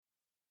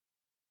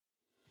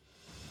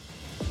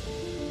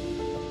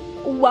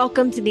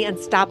Welcome to the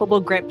Unstoppable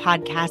Grit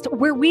podcast,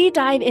 where we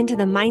dive into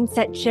the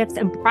mindset shifts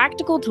and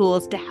practical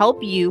tools to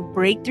help you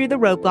break through the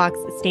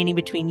roadblocks standing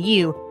between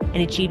you and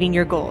achieving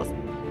your goals.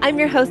 I'm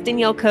your host,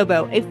 Danielle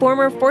Cobo, a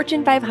former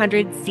Fortune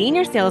 500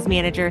 senior sales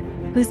manager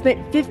who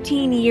spent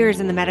 15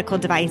 years in the medical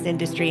device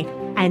industry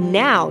and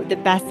now the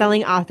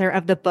best-selling author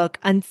of the book,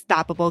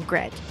 Unstoppable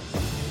Grit.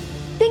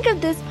 Think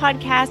of this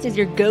podcast as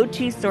your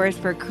go-to source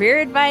for career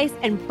advice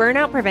and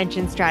burnout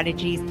prevention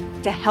strategies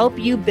to help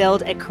you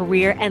build a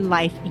career and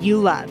life you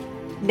love.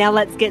 Now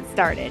let's get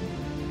started.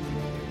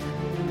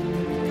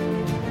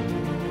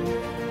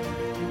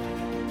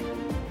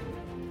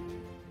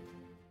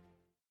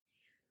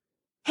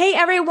 Hey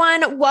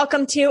everyone,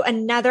 welcome to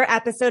another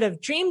episode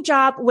of Dream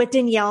Job with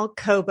Danielle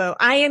Cobo.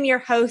 I am your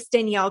host,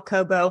 Danielle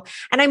Cobo,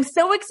 and I'm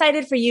so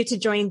excited for you to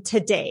join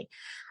today.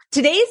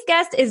 Today's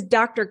guest is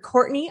Dr.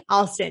 Kortni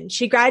Alston.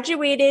 She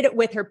graduated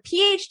with her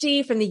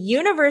PhD from the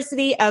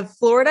University of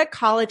Florida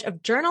College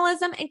of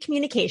Journalism and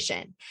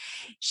Communication.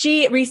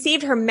 She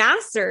received her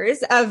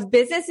Master's of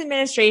Business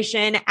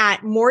Administration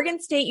at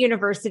Morgan State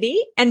University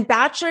and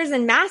Bachelor's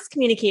in Mass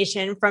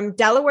Communication from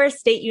Delaware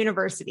State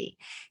University.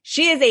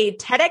 She is a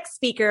TEDx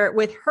speaker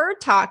with her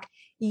talk,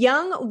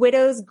 Young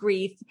Widow's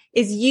Grief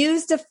is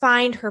Used to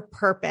Find Her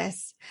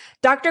Purpose.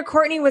 Dr.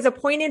 Kortni was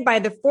appointed by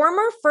the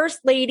former First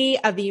Lady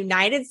of the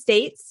United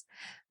States,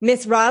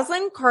 Miss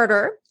Rosalind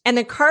Carter, and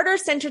the Carter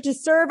Center to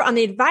serve on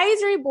the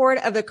advisory board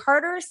of the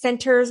Carter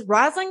Center's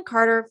Rosalind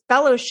Carter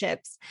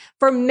Fellowships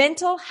for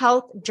Mental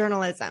Health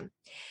Journalism.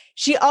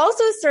 She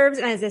also serves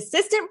as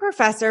assistant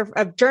professor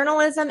of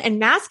journalism and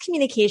mass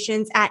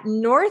communications at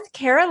North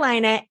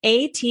Carolina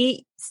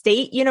A&T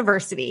State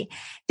University.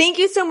 Thank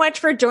you so much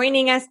for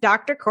joining us,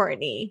 Dr.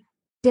 Kortni.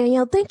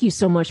 Danielle, thank you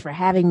so much for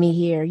having me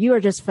here. You are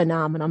just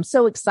phenomenal. I'm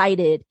so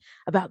excited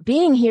about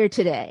being here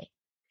today.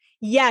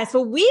 Yes,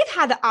 well, we've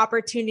had the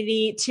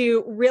opportunity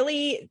to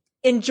really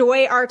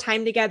enjoy our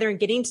time together and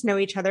getting to know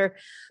each other.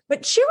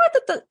 But share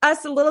with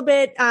us a little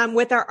bit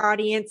with our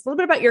audience, a little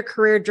bit about your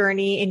career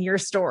journey and your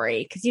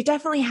story, because you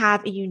definitely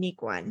have a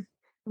unique one.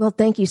 Well,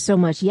 thank you so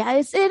much. Yeah,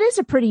 it is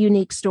a pretty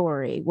unique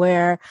story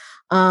where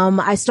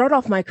I start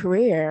off my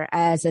career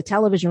as a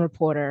television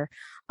reporter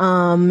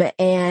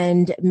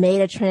and made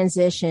a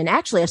transition.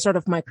 Actually, I started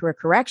off my career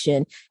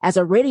as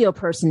a radio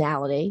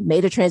personality,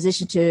 made a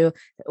transition to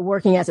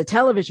working as a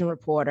television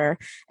reporter,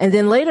 and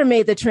then later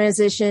made the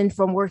transition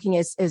from working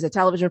as a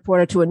television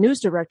reporter to a news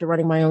director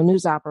running my own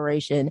news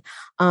operation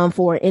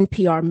for an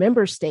NPR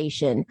member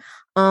station.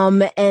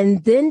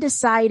 And then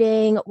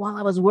deciding while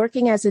I was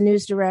working as a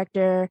news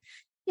director,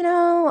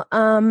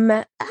 I'm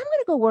going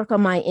to go work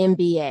on my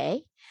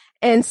MBA.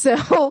 And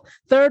so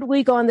third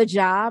week on the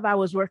job, I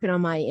was working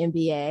on my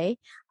MBA,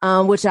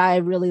 which I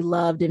really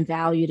loved and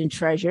valued and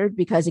treasured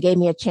because it gave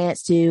me a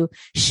chance to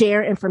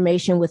share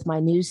information with my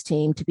news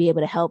team to be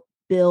able to help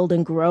build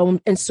and grow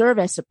and serve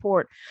as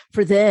support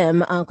for them.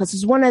 Because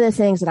it's one of the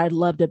things that I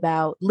loved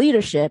about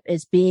leadership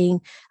is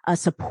being a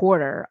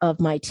supporter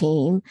of my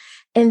team.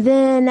 And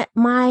then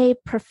my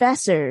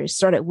professors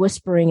started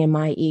whispering in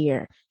my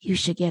ear, you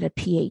should get a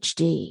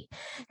PhD.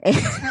 And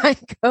I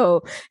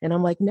go, and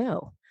I'm like,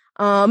 no.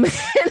 And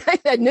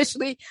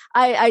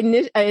I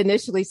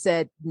initially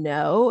said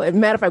no. As a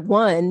matter of fact,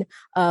 one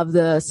of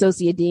the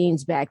associate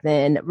deans back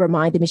then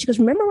reminded me, she goes,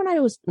 remember when I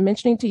was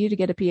mentioning to you to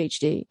get a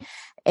PhD?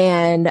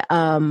 And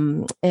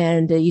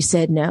you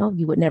said, no,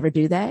 you would never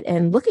do that.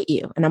 And look at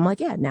you. And I'm like,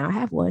 yeah, now I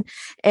have one.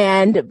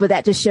 But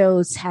that just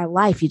shows how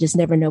life, you just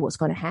never know what's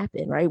going to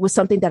happen, right? It was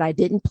something that I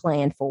didn't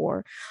plan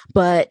for,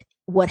 but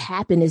what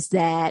happened is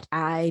that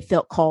I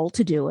felt called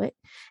to do it.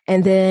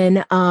 And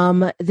then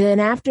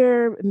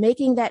after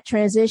making that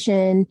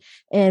transition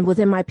and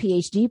within my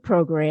PhD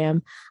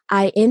program,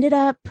 I ended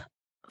up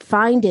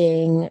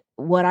finding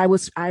what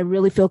I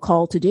really feel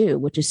called to do,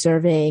 which is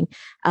serving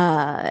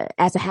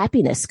as a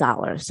happiness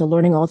scholar. So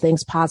learning all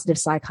things positive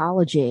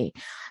psychology.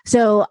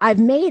 So I've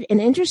made an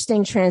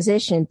interesting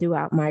transition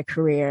throughout my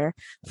career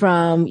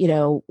from,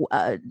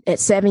 at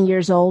 7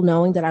 years old,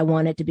 knowing that I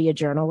wanted to be a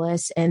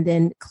journalist, and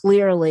then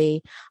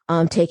clearly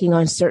taking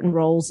on certain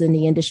roles in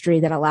the industry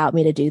that allowed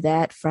me to do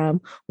that,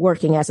 from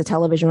working as a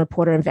television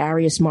reporter in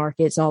various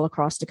markets all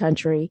across the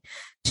country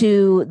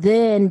to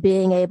then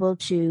being able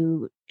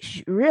to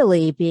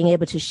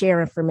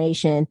share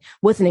information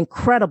with an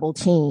incredible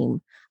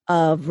team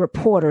of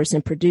reporters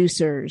and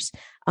producers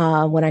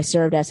when I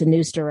served as a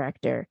news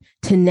director,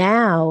 to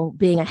now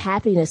being a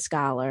happiness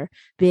scholar,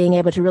 being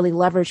able to really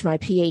leverage my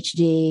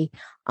PhD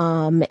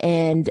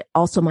and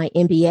also my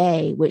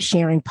MBA with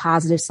sharing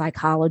positive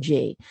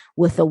psychology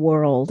with the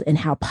world and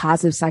how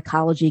positive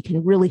psychology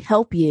can really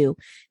help you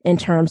in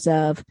terms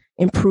of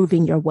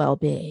improving your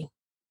well-being.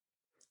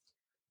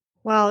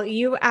 Well,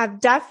 you have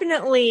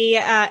definitely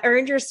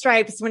earned your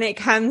stripes when it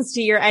comes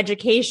to your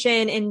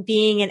education and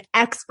being an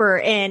expert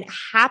in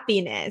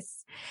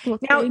happiness. Well,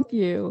 thank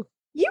you.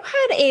 You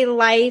had a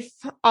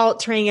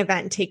life-altering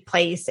event take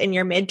place in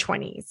your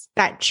mid-20s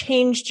that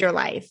changed your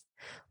life.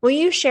 Will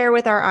you share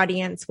with our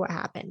audience what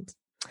happened?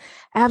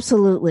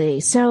 Absolutely.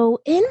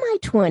 So in my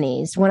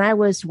 20s, when I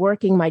was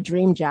working my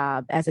dream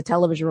job as a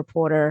television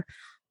reporter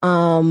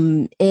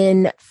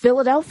in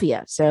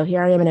Philadelphia. So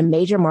here I am in a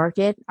major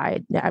market.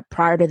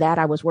 Prior to that,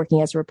 I was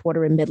working as a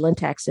reporter in Midland,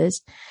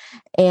 Texas.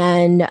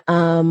 And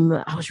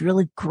I was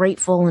really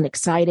grateful and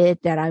excited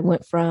that I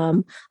went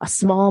from a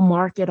small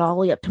market all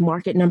the way up to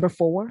market number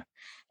 4.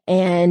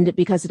 And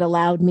because it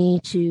allowed me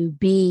to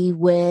be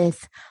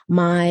with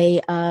my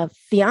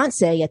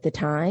fiance at the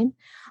time,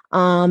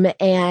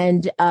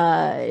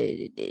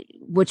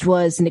 which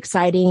was an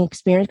exciting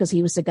experience because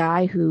he was the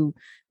guy who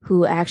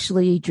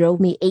actually drove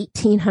me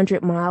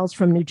 1,800 miles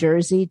from New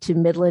Jersey to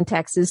Midland,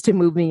 Texas, to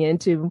move me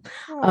into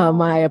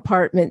my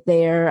apartment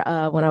there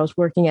when I was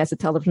working as a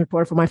television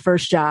reporter for my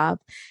first job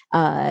for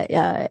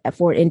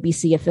an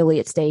NBC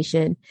affiliate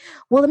station.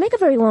 Well, to make a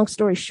very long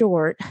story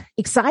short,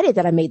 excited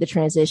that I made the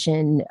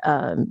transition,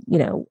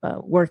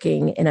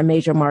 working in a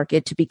major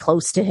market to be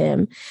close to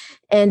him.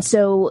 And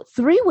so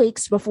 3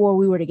 weeks before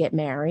we were to get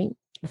married,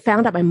 I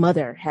found out my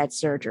mother had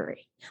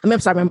surgery. I'm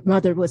sorry, my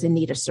mother was in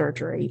need of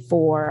surgery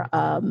for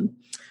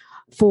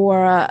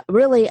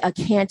really a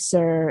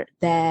cancer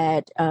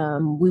that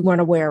we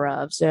weren't aware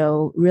of.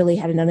 So really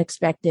had an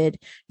unexpected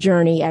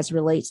journey as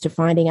relates to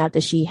finding out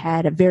that she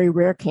had a very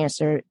rare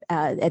cancer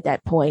at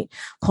that point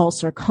called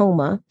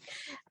sarcoma.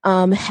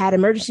 Had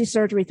emergency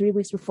surgery 3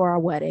 weeks before our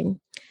wedding.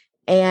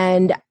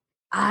 And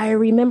I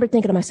remember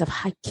thinking to myself,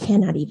 I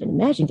cannot even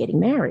imagine getting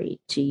married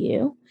to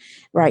you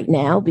right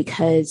now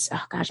because,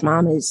 oh gosh,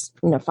 mom is,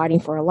 fighting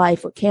for her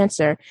life with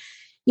cancer.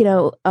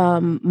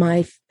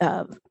 My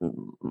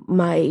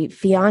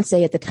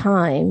fiance at the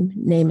time,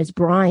 name is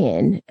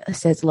Brian,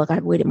 says, look,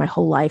 I've waited my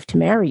whole life to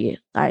marry you.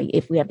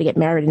 If we have to get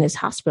married in this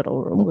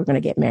hospital room, we're going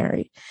to get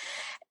married.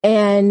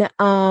 And,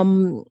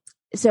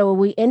 so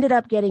we ended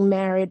up getting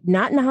married,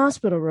 not in a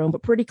hospital room,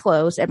 but pretty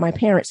close at my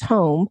parents'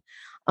 home.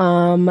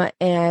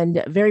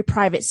 And very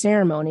private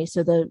ceremony.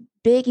 So the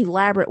big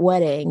elaborate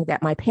wedding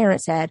that my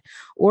parents had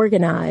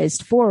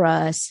organized for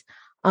us,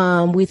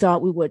 we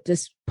thought we would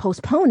just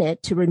postpone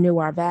it to renew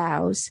our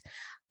vows.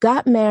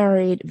 Got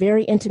married,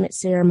 very intimate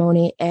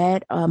ceremony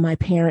at my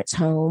parents'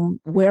 home,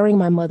 wearing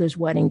my mother's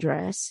wedding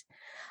dress,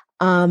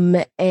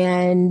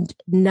 and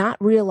not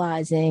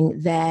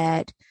realizing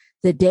that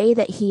the day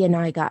that he and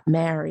I got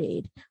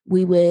married,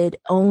 we would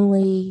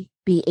only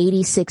be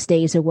 86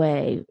 days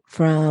away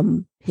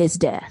from his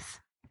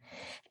death.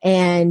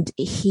 And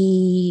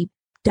he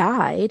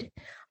died.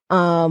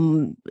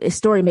 His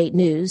story made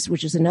news,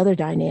 which is another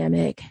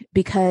dynamic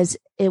because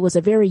it was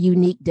a very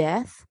unique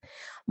death.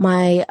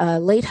 My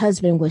late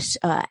husband was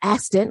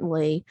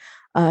accidentally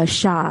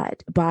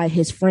shot by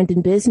his friend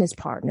and business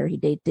partner.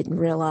 They didn't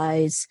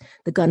realize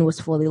the gun was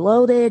fully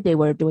loaded. They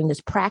were doing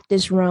this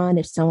practice run.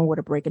 If someone were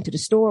to break into the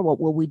store, what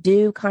will we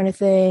do kind of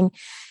thing.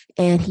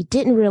 And he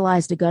didn't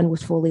realize the gun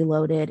was fully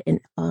loaded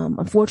and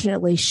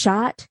unfortunately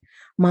shot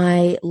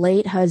my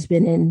late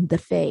husband in the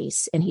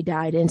face, and he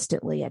died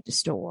instantly at the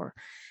store.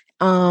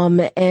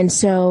 And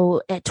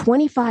so at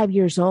 25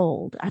 years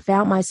old, I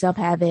found myself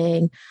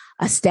having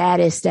a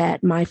status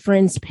that my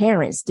friend's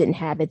parents didn't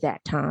have at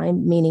that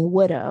time, meaning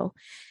widow,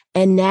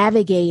 and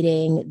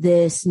navigating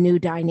this new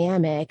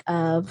dynamic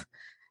of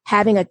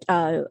having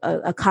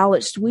a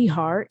college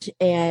sweetheart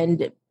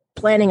and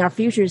planning our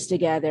futures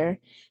together.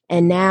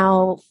 And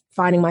now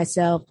finding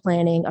myself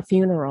planning a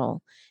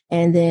funeral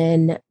and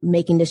then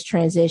making this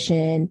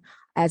transition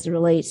as it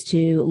relates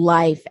to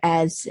life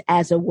as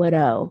a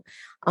widow.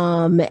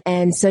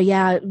 And so,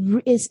 yeah,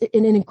 it's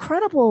an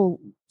incredible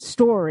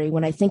story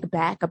when I think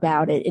back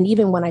about it. And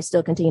even when I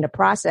still continue to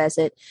process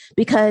it,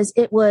 because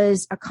it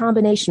was a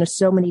combination of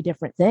so many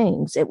different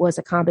things. It was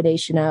a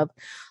combination of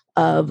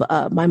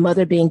my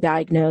mother being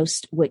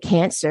diagnosed with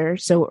cancer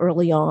so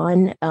early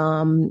on,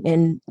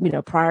 and,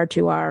 prior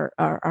to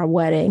our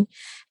wedding.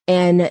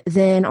 And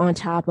then on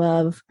top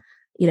of,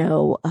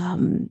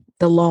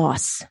 the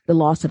loss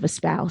of a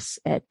spouse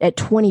at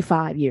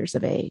 25 years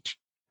of age.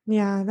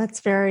 Yeah,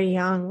 that's very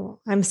young.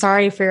 I'm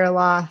sorry for your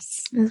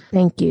loss.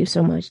 Thank you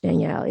so much,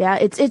 Danielle. Yeah,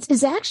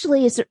 it's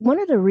actually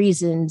one of the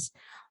reasons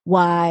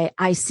why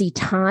I see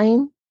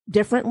time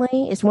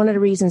differently. It's one of the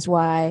reasons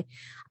why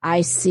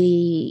I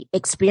see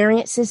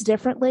experiences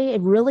differently.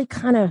 It really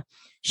kind of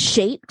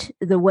shaped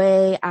the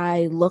way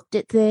I looked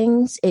at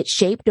things. It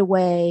shaped the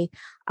way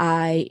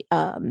I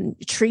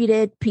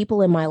treated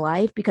people in my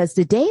life, because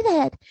the day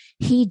that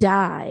he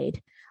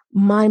died,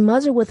 my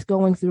mother was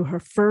going through her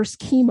first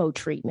chemo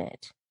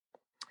treatment.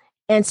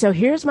 And so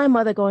here's my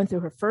mother going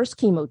through her first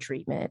chemo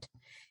treatment.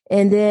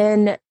 And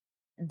then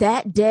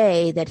that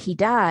day that he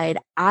died,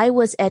 I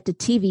was at the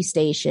TV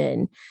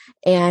station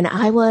and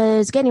I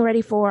was getting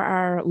ready for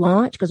our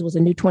launch because it was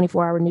a new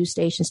 24-hour news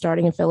station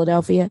starting in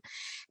Philadelphia.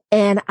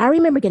 And I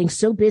remember getting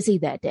so busy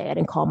that day. I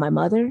didn't call my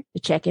mother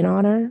to check in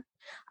on her.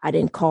 I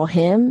didn't call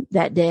him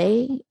that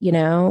day.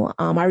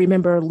 I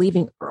remember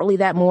leaving early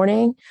that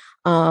morning,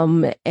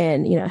 and,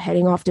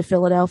 heading off to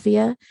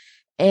Philadelphia.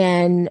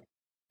 And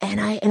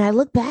I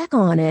look back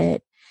on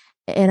it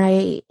and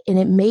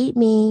it made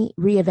me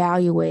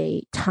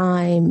reevaluate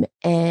time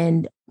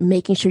and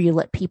making sure you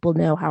let people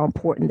know how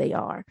important they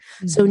are.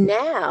 Mm-hmm. So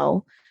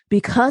now,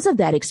 because of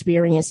that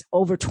experience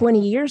over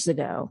 20 years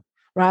ago,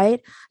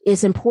 right,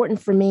 it's important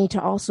for me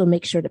to also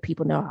make sure that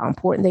people know how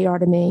important they are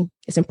to me.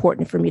 It's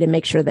important for me to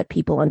make sure that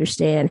people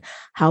understand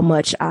how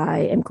much I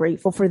am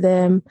grateful for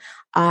them.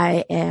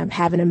 I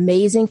have an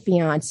amazing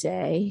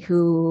fiance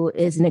who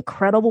is an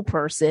incredible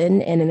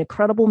person and an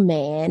incredible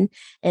man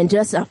and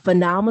just a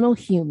phenomenal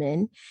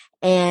human.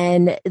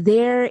 And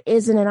there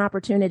isn't an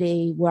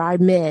opportunity where I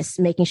miss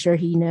making sure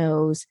he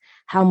knows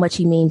how much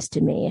he means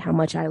to me, how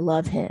much I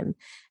love him.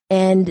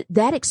 And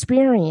that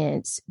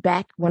experience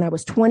back when I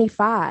was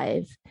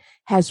 25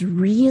 has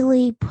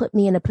really put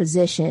me in a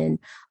position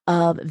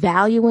of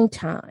valuing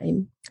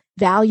time,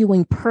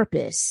 valuing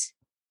purpose,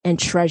 and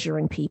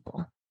treasuring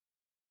people.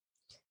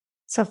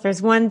 So if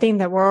there's one thing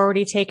that we're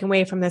already taking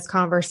away from this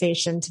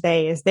conversation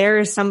today is there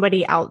is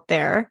somebody out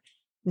there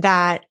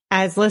that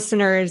as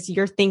listeners,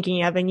 you're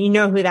thinking of, and you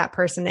know who that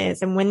person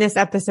is. And when this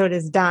episode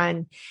is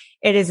done,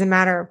 it is a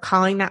matter of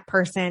calling that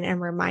person and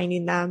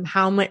reminding them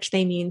how much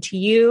they mean to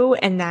you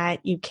and that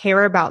you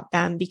care about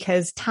them,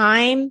 because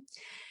time,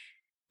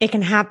 it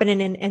can happen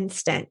in an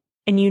instant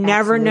and you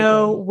never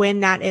know when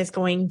that is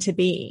going to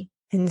be.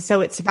 And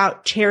so it's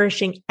about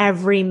cherishing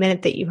every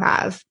minute that you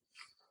have.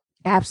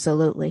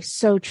 Absolutely.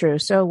 So true.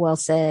 So well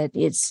said.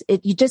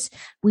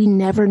 We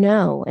never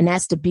know. And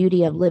that's the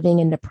beauty of living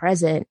in the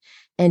present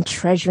and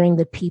treasuring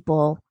the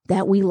people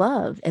that we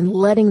love and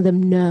letting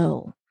them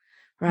know,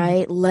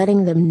 right? Mm-hmm.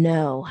 Letting them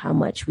know how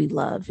much we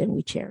love and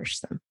we cherish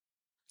them.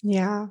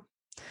 Yeah.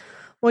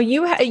 Well,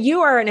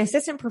 you are an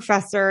assistant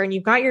professor and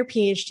you've got your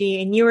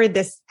PhD and you are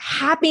this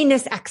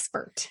happiness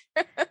expert.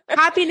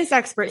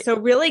 So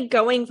really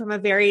going from a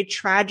very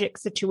tragic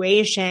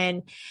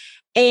situation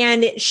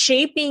and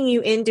shaping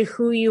you into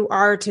who you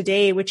are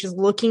today, which is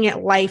looking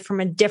at life from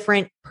a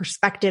different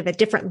perspective, a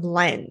different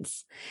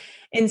lens.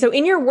 And so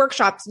in your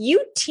workshops,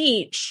 you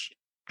teach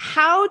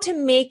how to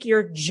make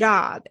your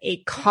job a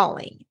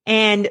calling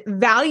and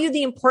value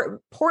the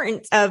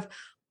importance of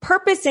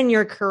purpose in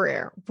your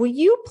career. Will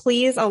you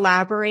please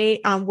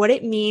elaborate on what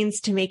it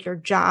means to make your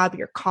job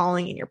your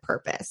calling and your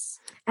purpose?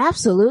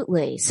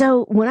 Absolutely.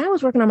 So when I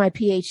was working on my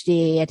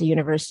PhD at the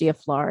University of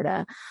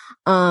Florida,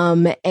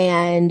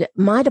 and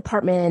my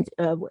department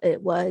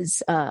it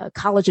was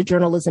College of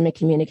Journalism and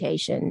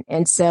Communication.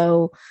 And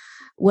so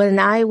when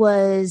I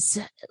was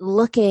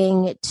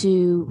looking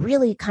to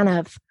really kind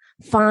of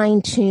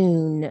fine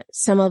tune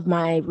some of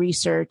my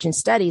research and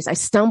studies, I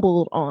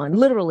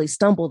literally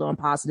stumbled on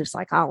positive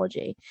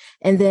psychology.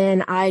 And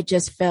then I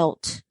just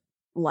felt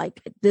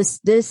like this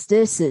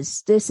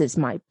is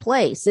my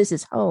place. This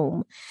is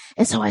home.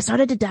 And so I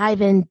started to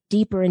dive in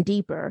deeper and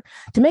deeper.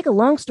 To make a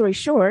long story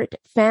short,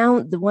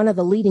 found one of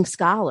the leading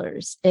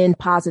scholars in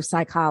positive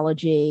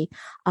psychology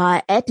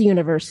at the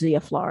University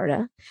of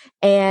Florida.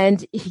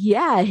 And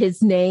yeah,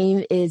 his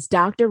name is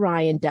Dr.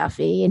 Ryan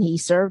Duffy, and he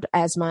served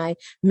as my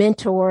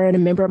mentor and a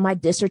member of my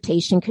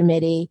dissertation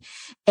committee.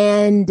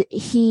 And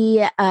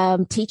he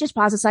teaches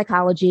positive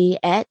psychology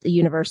at the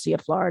University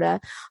of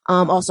Florida,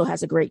 also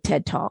has a great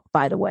TED Talk,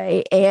 by the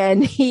way.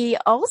 And he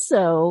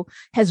also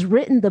has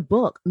written the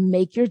book,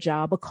 Make Your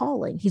Job a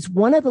Calling. He's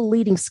one of the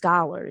leading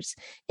scholars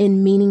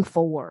in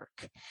meaningful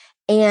work.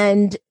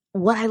 And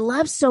what I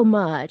love so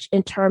much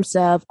in terms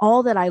of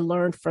all that I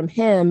learned from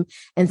him,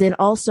 and then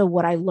also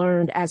what I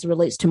learned as it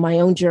relates to my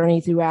own journey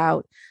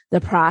throughout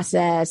the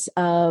process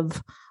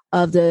of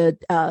the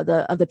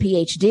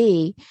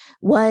PhD,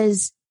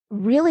 was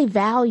really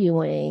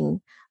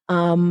valuing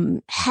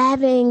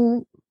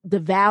having the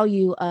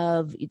value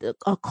of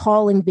a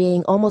calling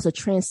being almost a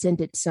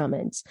transcendent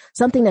summons,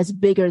 something that's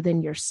bigger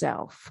than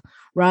yourself,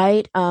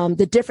 right?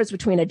 The difference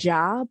between a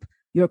job,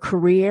 your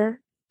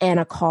career, and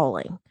a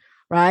calling.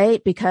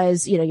 Right?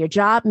 Because, your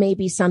job may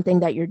be something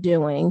that you're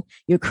doing.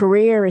 Your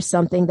career is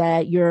something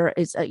that you're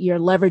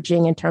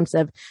leveraging in terms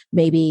of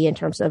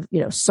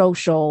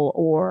social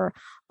or,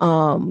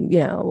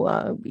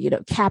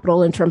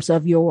 capital in terms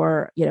of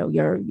your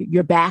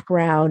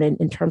background and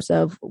in terms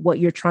of what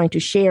you're trying to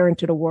share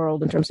into the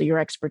world in terms of your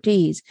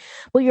expertise.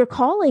 But your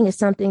calling is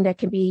something that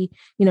can be,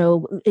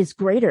 is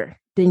greater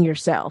than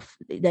yourself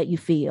that you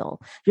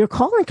feel. Your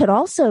calling could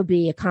also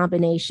be a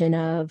combination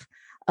of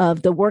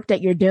the work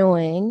that you're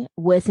doing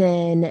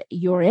within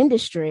your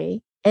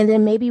industry, and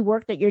then maybe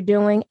work that you're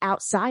doing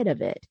outside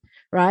of it,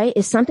 right?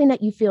 It's something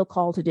that you feel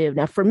called to do.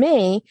 Now, for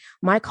me,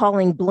 my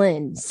calling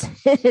blends.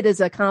 It is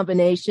a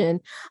combination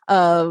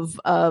of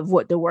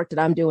what the work that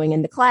I'm doing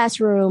in the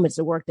classroom. It's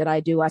the work that I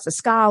do as a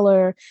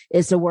scholar.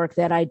 It's the work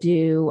that I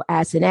do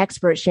as an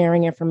expert,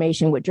 sharing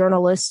information with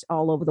journalists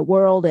all over the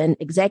world and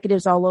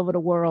executives all over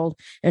the world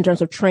in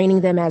terms of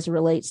training them as it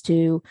relates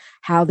to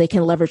how they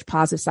can leverage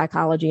positive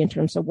psychology in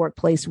terms of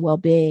workplace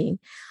well-being.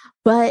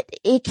 But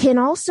it can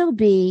also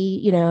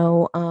be,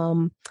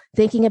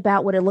 thinking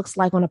about what it looks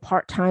like on a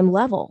part-time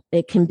level.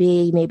 It can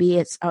be, maybe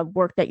it's a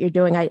work that you're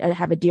doing. I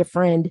have a dear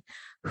friend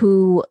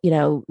who,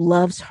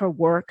 loves her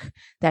work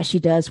that she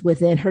does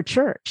within her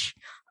church.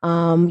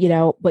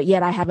 But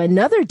yet I have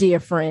another dear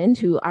friend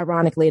who,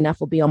 ironically enough,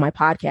 will be on my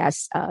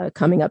podcast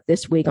coming up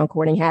this week on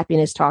Courting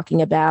Happiness,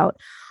 talking about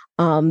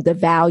the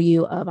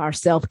value of our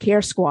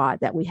self-care squad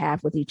that we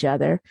have with each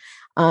other.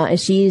 And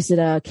she's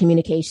a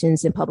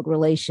communications and public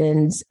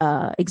relations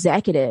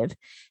executive.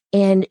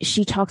 And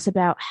she talks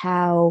about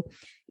how,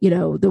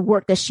 the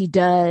work that she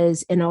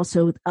does and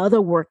also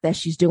other work that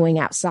she's doing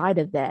outside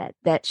of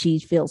that she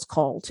feels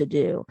called to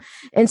do.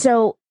 And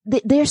so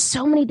there's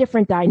so many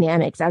different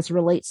dynamics as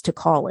relates to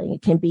calling.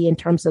 It can be in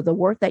terms of the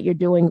work that you're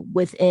doing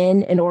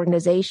within an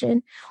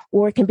organization,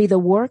 or it can be the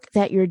work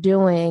that you're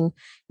doing,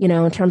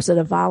 in terms of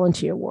the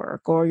volunteer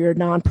work or your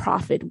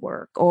nonprofit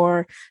work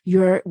or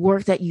your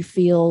work that you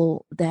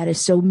feel that is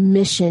so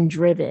mission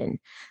driven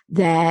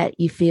that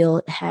you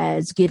feel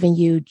has given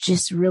you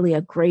just really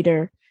a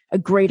greater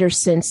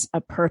sense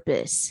of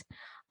purpose.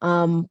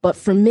 But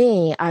for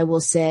me, I will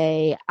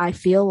say, I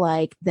feel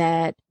like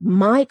that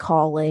my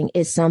calling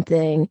is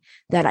something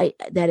that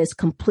is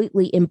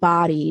completely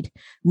embodied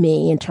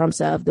me in terms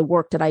of the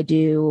work that I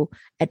do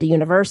at the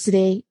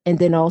university, and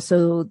then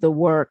also the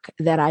work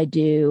that I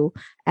do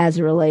as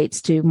it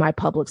relates to my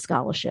public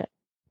scholarship.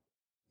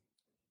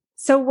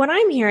 So what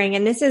I'm hearing,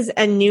 and this is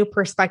a new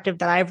perspective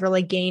that I've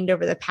really gained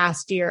over the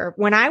past year,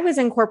 when I was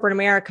in corporate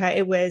America,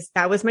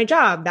 that was my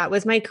job. That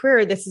was my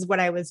career. This is what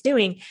I was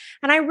doing.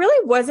 And I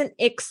really wasn't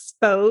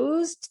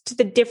exposed to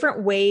the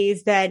different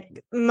ways that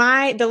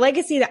the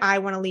legacy that I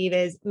want to leave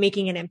is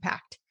making an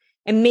impact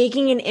and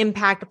making an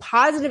impact, a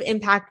positive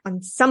impact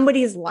on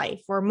somebody's life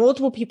or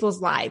multiple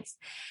people's lives.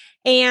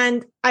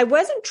 And I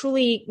wasn't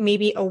truly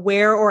maybe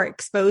aware or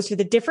exposed to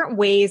the different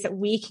ways that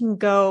we can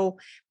go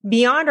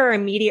beyond our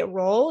immediate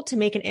role to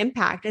make an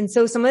impact. And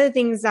so some of the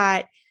things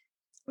that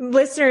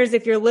listeners,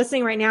 if you're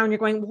listening right now and you're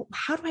going, well,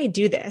 how do I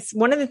do this?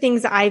 One of the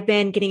things that I've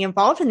been getting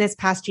involved in this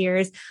past year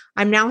is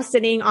I'm now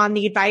sitting on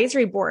the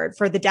advisory board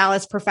for the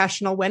Dallas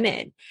Professional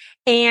Women.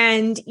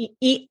 And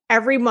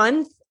every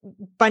month, a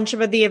bunch of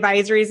the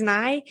advisories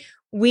and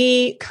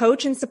we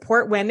coach and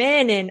support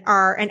women and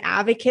are an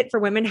advocate for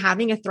women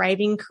having a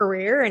thriving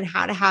career and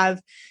how to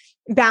have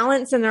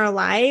balance in their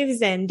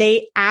lives. And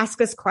they ask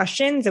us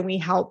questions and we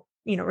help,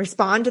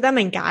 respond to them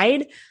and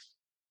guide.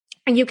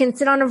 And you can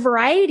sit on a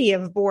variety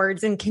of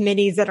boards and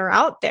committees that are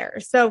out there.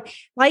 So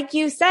like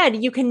you said,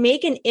 you can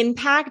make an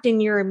impact in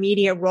your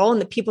immediate role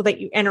and the people that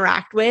you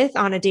interact with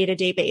on a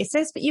day-to-day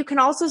basis, but you can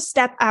also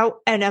step out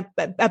and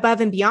above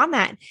and beyond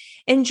that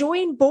and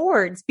join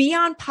boards, be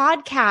on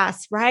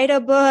podcasts, write a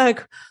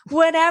book,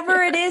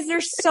 whatever it is.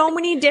 There's so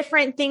many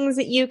different things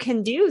that you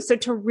can do. So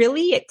to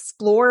really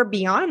explore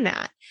beyond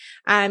that,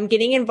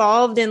 getting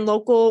involved in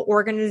local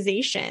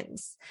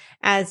organizations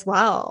as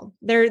well.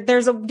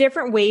 There's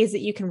different ways that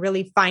you can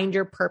really find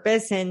your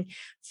purpose and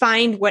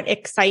find what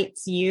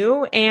excites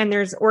you. And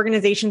there's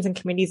organizations and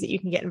committees that you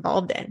can get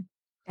involved in.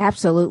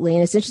 Absolutely.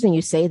 And it's interesting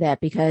you say that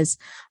because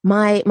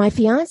my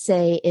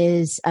fiance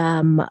is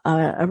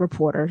a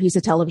reporter. He's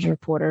a television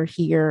reporter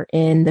here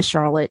in the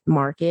Charlotte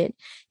market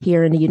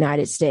here in the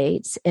United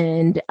States.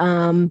 And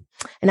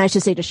I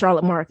should say the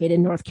Charlotte market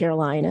in North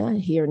Carolina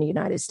here in the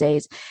United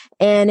States.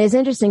 And it's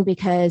interesting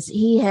because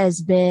he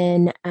has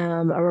been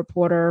a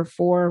reporter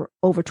for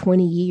over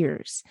 20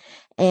 years.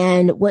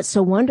 And what's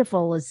so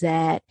wonderful is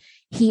that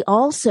he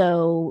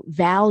also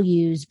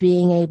values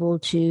being able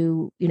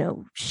to,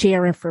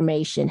 share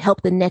information,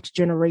 help the next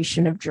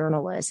generation of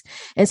journalists.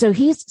 And so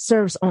he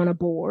serves on a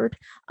board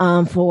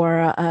for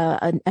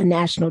a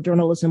national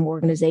journalism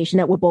organization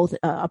that we're both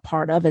a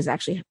part of, is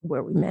actually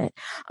where we met,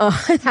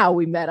 how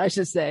we met, I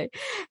should say.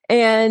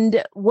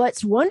 And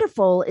what's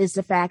wonderful is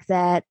the fact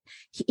that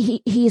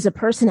he's a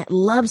person that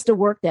loves the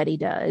work that he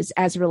does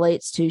as it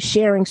relates to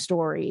sharing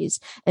stories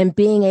and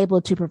being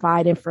able to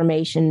provide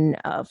information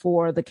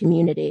for the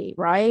community,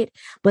 right?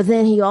 But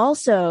then he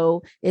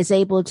also is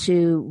able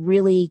to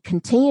really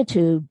continue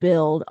to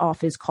build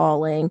off his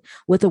calling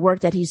with the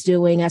work that he's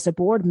doing as a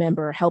board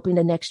member, helping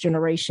the next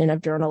generation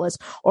of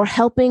journalists or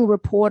helping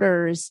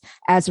reporters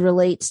as it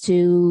relates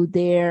to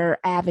their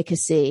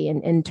advocacy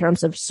and in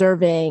terms of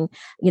serving,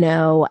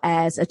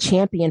 as a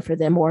champion for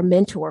them or a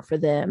mentor for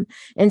them.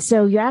 And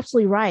so you're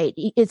absolutely right.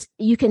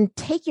 You can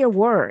take your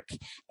work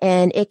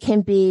and it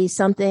can be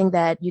something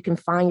that you can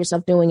find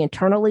yourself doing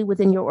internally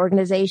within your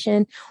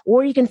organization,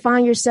 or you can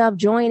find yourself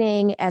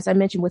joining, as I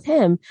mentioned with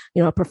him,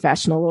 a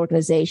professional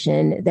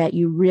organization that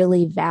you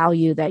really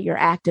value, that you're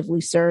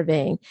actively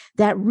serving,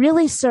 that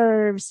really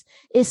is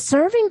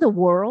serving the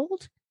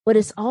world, but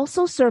it's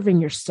also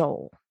serving your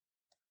soul.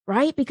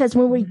 Right? Because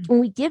when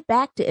we give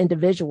back to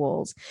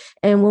individuals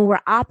and when we're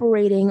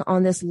operating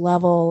on this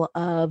level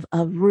of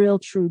real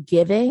true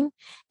giving,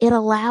 it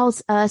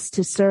allows us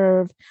to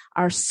serve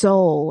our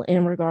soul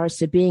in regards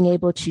to being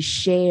able to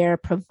share,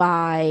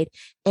 provide,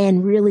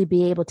 and really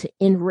be able to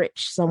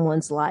enrich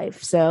someone's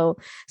life. So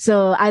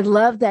I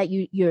love that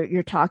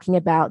you're talking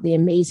about the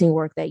amazing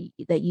work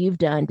that you've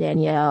done,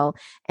 Danielle,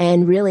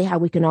 and really how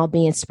we can all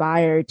be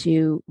inspired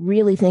to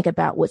really think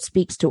about what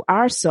speaks to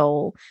our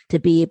soul to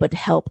be able to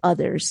help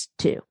others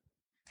too.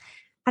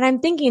 And I'm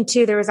thinking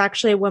too, there was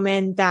actually a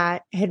woman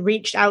that had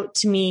reached out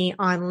to me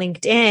on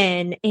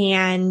LinkedIn,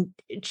 and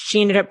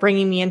she ended up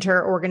bringing me into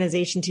her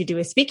organization to do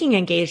a speaking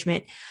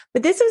engagement.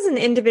 But this was an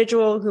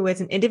individual who was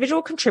an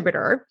individual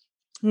contributor,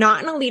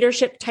 not in a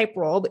leadership type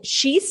role, but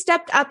she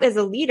stepped up as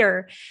a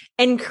leader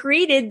and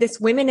created this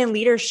women in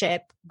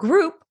leadership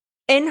group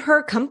in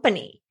her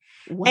company.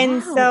 Wow.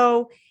 And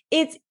so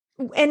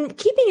and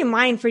keeping in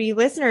mind for you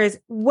listeners,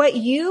 what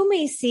you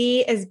may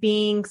see as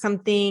being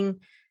something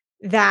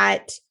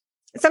that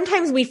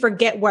sometimes we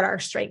forget what our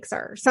strengths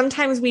are.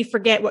 Sometimes we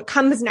forget what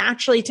comes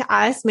naturally to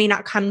us may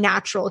not come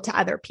natural to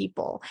other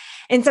people.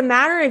 And it's a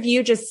matter of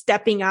you just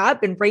stepping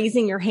up and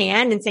raising your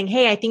hand and saying,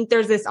 hey, I think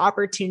there's this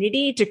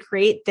opportunity to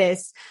create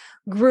this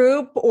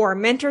group or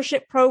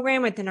mentorship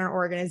program within our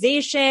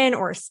organization,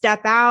 or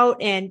step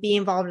out and be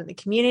involved in the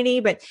community.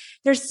 But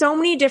there's so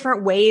many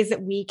different ways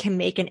that we can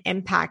make an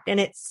impact. And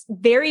it's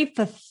very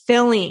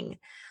fulfilling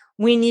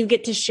when you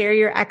get to share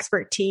your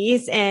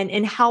expertise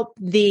and help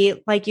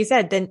like you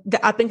said, the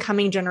up and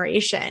coming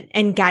generation,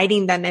 and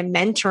guiding them and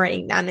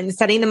mentoring them and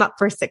setting them up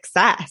for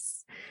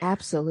success.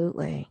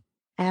 Absolutely.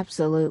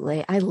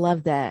 Absolutely. I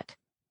love that.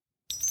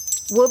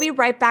 We'll be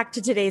right back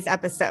to today's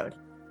episode.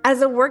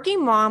 As a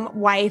working mom,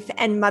 wife,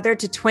 and mother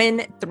to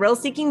twin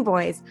thrill-seeking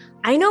boys,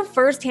 I know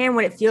firsthand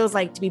what it feels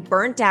like to be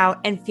burnt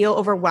out and feel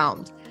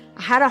overwhelmed.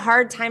 I had a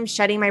hard time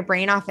shutting my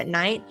brain off at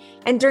night,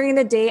 and during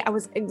the day, I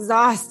was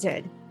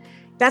exhausted.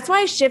 That's why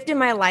I shifted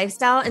my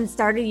lifestyle and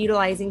started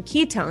utilizing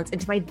ketones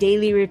into my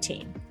daily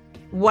routine.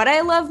 What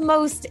I love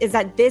most is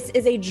that this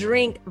is a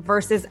drink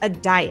versus a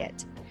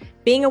diet.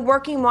 Being a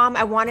working mom,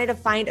 I wanted to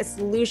find a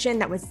solution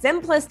that was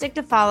simplistic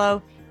to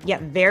follow,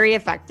 yet very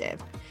effective.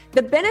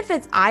 The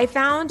benefits I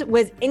found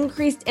was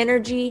increased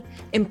energy,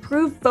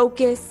 improved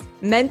focus,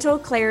 mental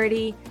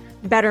clarity,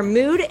 better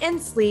mood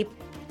and sleep,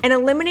 and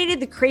eliminated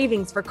the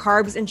cravings for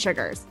carbs and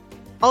sugars.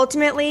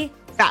 Ultimately,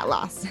 fat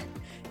loss.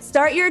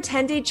 Start your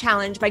 10-day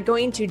challenge by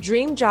going to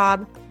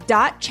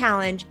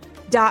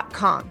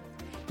dreamjob.challenge.com.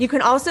 You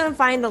can also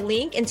find the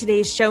link in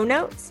today's show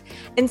notes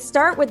and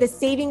start with a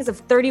savings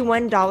of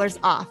 $31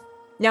 off.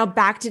 Now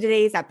back to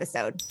today's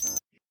episode.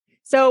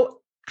 So,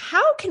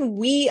 how can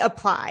we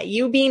apply,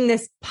 you being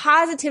this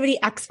positivity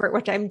expert,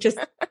 which I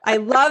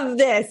love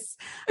this.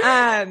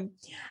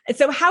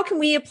 So how can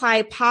we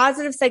apply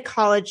positive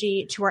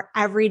psychology to our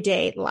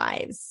everyday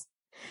lives?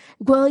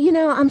 Well,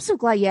 I'm so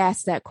glad you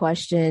asked that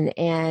question.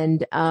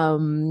 And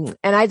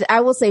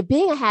I will say,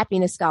 being a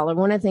happiness scholar,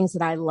 one of the things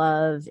that I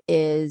love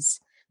is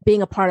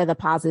being a part of the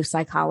positive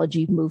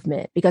psychology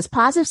movement, because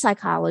positive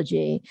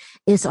psychology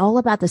is all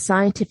about the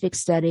scientific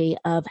study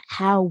of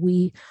how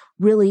we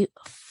really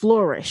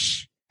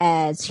flourish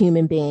as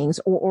human beings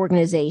or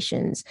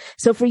organizations.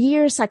 So for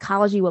years,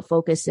 psychology would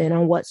focus in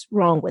on what's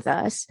wrong with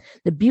us.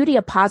 The beauty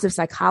of positive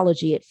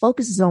psychology, it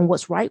focuses on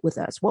what's right with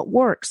us, what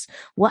works,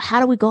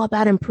 how do we go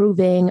about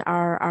improving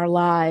our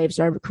lives,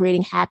 or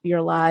creating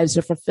happier lives,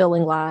 or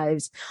fulfilling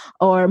lives,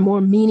 or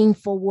more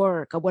meaningful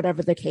work, or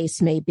whatever the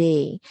case may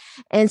be.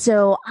 And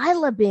so I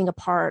love being a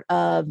part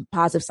of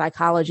positive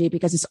psychology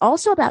because it's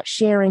also about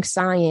sharing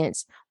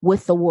science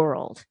with the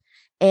world.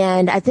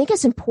 And I think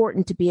it's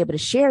important to be able to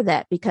share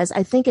that, because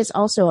I think it's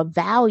also a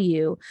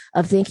value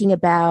of thinking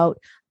about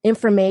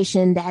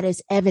information that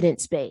is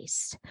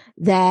evidence-based,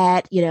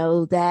 that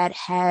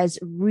has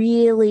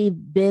really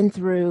been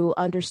through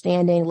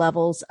understanding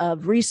levels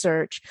of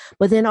research,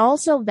 but then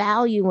also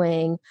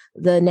valuing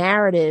the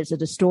narratives or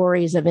the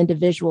stories of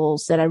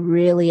individuals that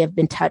really have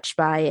been touched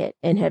by it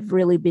and have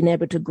really been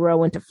able to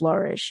grow and to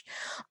flourish.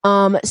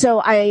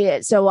 So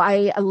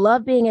I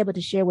love being able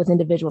to share with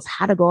individuals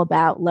how to go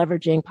about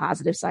leveraging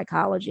positive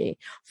psychology.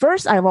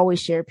 First, I've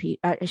always share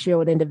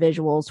with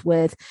individuals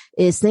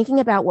is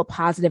thinking about what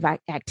positive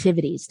activities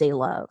they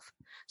love.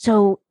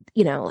 So,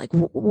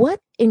 what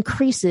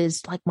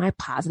increases my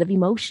positive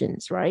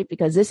emotions, right?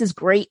 Because this is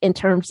great in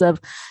terms of,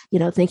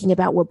 thinking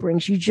about what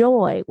brings you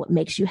joy, what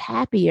makes you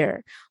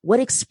happier, what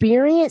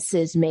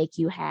experiences make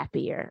you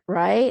happier,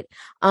 right?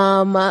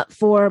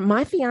 For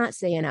my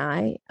fiance and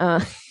I,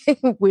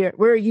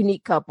 we're a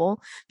unique couple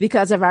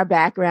because of our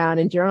background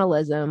in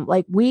journalism.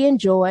 We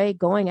enjoy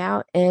going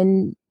out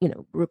and,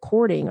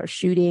 recording or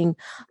shooting,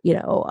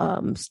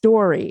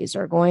 stories,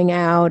 or going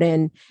out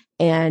and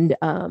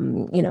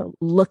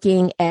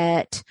looking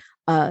at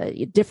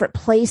different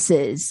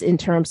places in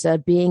terms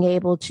of being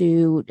able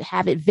to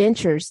have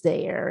adventures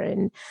there.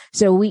 And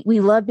so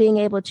we love being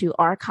able to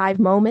archive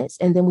moments,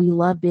 and then we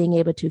love being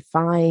able to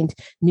find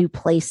new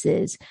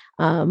places.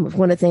 One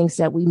of the things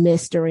that we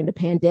missed during the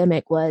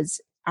pandemic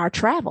was our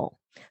travel.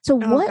 So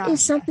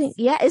is something,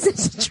 yes.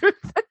 Isn't it true?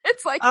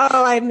 It's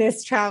I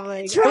miss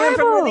traveling. I went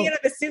from living in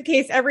a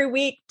suitcase every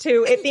week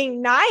to it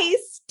being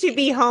nice to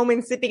be home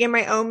and sleeping in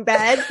my own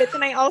bed. But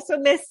then I also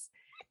miss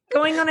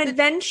going on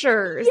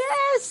adventures.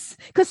 Yes,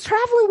 because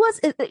traveling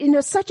was,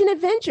 such an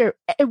adventure.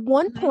 At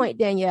one point,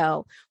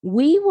 Danielle,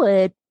 we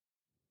would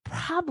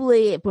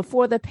probably,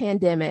 before the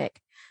pandemic,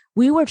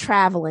 we were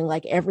traveling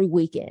like every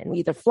weekend,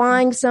 either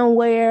flying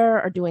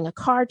somewhere or doing a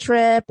car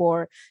trip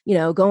or,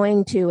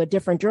 going to a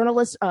different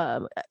journalist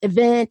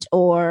event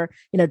or,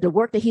 the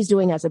work that he's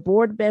doing as a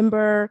board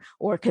member,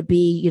 or it could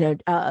be,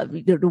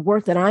 the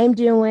work that I'm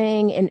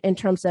doing in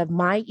terms of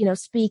my,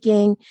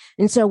 speaking.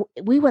 And so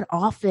we would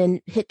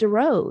often hit the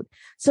road.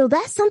 So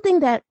that's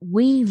something that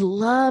we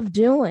love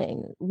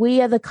doing.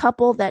 We are the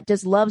couple that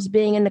just loves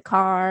being in the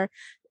car,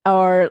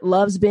 or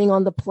loves being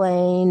on the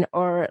plane,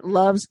 or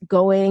loves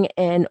going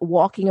and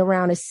walking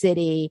around a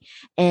city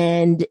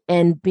and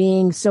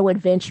being so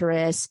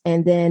adventurous,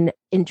 and then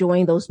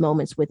enjoying those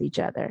moments with each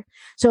other.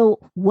 So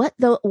what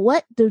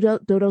do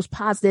those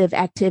positive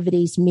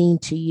activities mean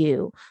to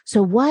you?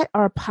 So what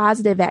are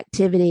positive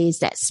activities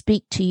that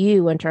speak to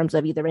you in terms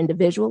of either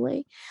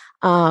individually,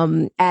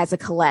 as a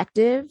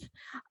collective,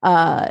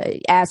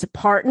 as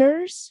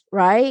partners,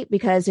 right?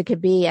 Because it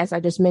could be, as I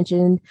just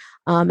mentioned,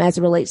 as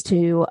it relates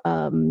to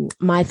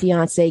my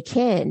fiance,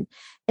 Ken.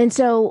 And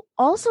so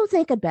also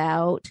think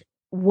about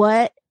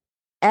what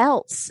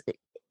else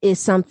is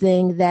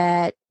something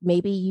that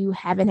maybe you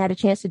haven't had a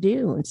chance to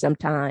do in some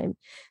time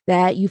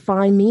that you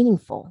find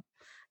meaningful.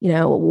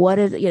 What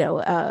is,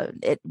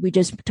 we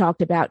just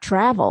talked about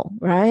travel,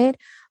 right?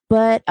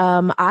 But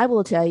I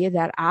will tell you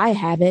that I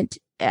haven't.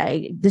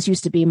 This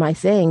used to be my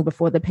thing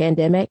before the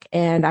pandemic,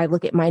 and I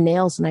look at my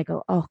nails and I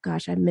go, "Oh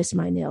gosh, I miss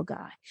my nail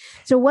guy."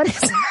 So what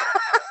is?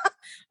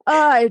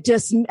 I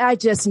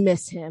just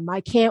miss him.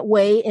 I can't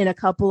wait in a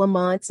couple of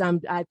months.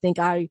 I think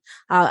I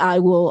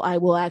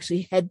will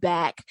actually head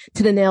back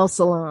to the nail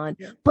salon.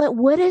 Yeah. But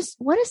what is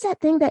that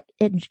thing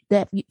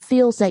that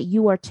feels that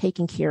you are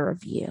taking care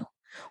of you?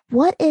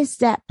 What is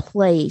that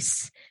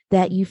place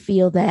that you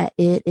feel that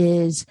it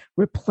is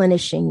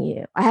replenishing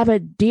you? I have a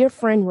dear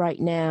friend right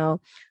now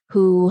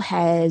who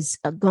has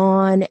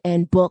gone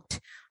and booked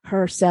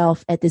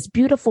herself at this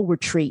beautiful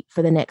retreat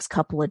for the next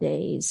couple of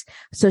days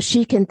so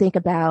she can think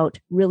about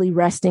really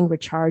resting,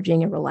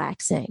 recharging, and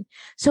relaxing.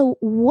 So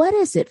what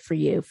is it for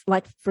you?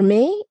 Like for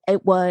me,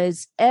 it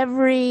was I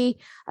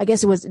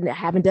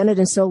haven't done it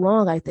in so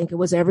long. I think it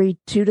was every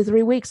 2 to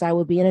 3 weeks I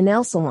would be in a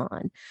nail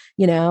salon,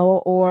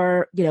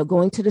 or,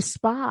 going to the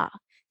spa,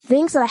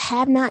 things that I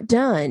have not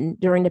done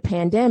during the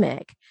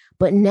pandemic.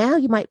 But now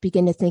you might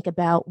begin to think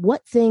about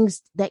what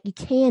things that you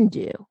can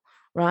do,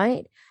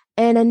 right?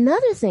 And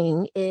another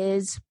thing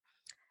is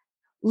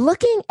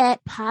looking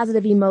at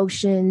positive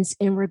emotions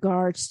in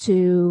regards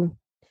to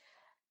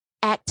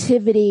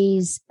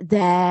activities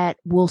that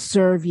will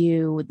serve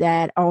you,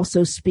 that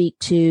also speak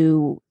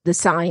to the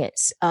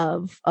science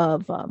of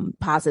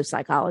positive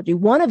psychology.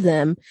 One of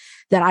them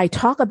that I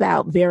talk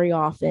about very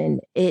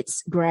often,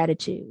 it's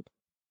gratitude.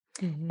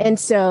 Mm-hmm. And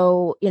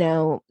so,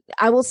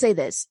 I will say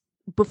this.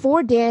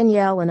 Before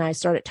Danielle and I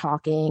started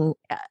talking,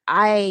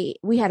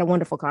 we had a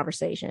wonderful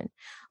conversation.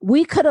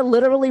 We could have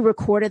literally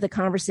recorded the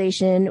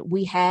conversation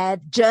we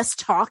had just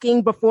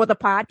talking before the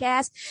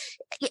podcast.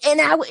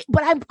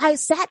 But I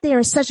sat there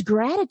in such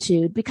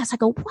gratitude because I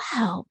go,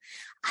 wow,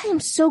 I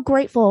am so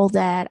grateful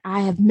that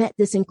I have met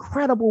this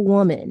incredible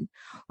woman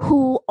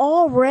who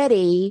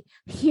already,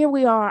 here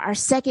we are, our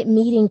second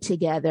meeting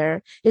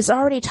together, is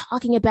already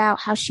talking about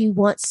how she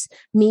wants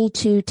me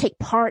to take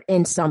part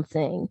in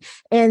something.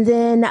 And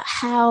then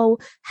how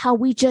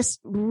we just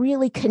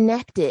really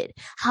connected,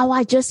 how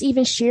I just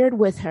even shared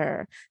with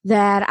her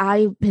that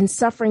I've been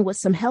suffering with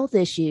some health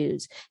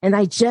issues and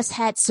I just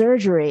had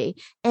surgery,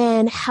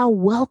 and how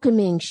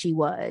welcoming she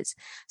was.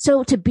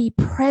 So to be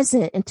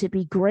present and to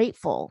be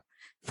grateful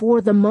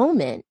for the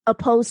moment,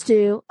 opposed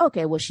to,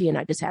 okay, well, she and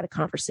I just had a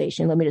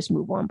conversation, let me just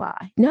move on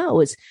by. No,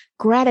 it's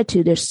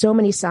gratitude. There's so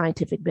many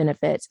scientific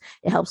benefits.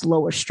 It helps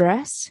lower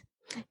stress.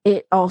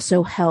 It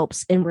also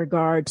helps in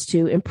regards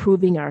to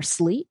improving our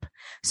sleep.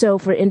 So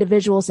for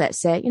individuals that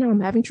say,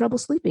 I'm having trouble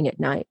sleeping at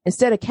night,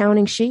 instead of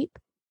counting sheep,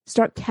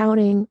 start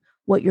counting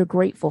what you're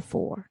grateful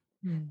for.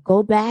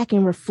 Go back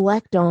and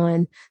reflect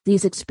on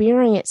these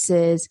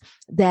experiences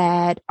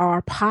that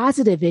are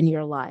positive in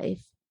your life,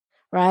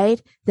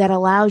 right? That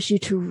allows you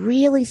to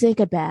really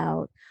think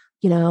about,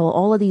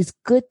 all of these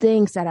good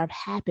things that are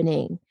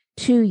happening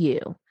to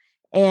you.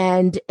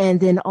 And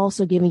then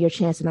also giving your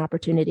chance an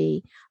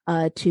opportunity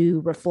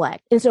to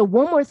reflect. And so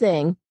one more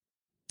thing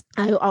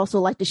I also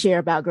like to share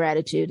about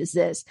gratitude is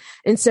this.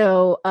 And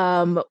so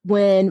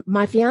when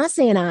my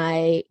fiance and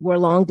I were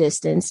long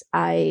distance,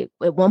 at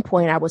one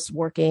point I was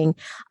working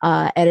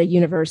at a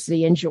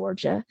university in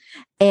Georgia,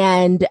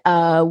 and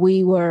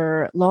we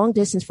were long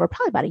distance for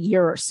probably about a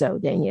year or so,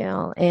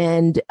 Danielle.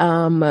 And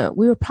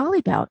we were probably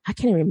about, I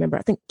can't even remember,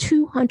 I think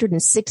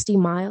 260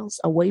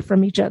 miles away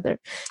from each other.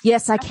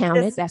 Yes, I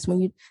counted. That's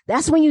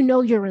when you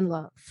know you're in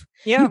love.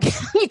 Yeah.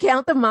 You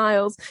count the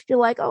miles. You're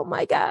like, oh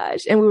my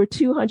gosh. And we were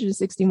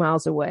 260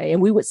 miles away, and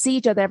we would see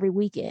each other every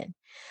weekend.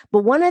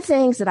 But one of the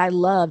things that I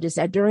loved is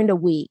that during the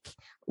week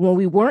when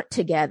we weren't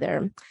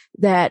together,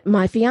 that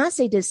my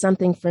fiance did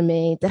something for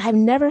me that I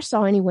never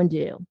saw anyone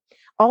do,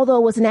 although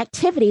it was an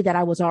activity that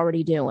I was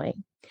already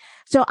doing.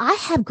 So I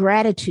have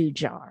gratitude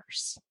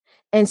jars.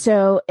 And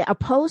so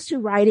opposed to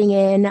writing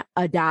in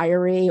a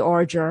diary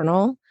or a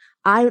journal,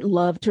 I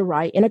love to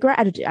write in a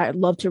gratitude. I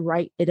love to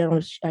write it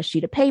on a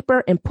sheet of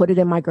paper and put it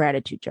in my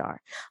gratitude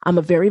jar. I'm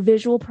a very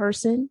visual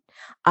person.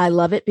 I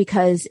love it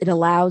because it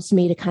allows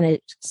me to kind of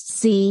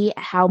see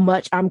how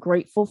much I'm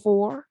grateful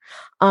for.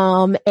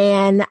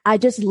 And I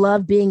just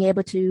love being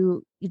able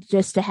to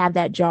have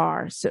that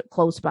jar so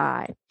close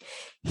by.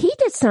 He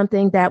did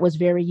something that was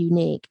very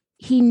unique.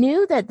 He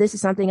knew that this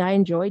is something I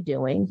enjoy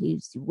doing.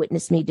 He's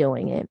witnessed me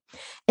doing it.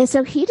 And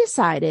so he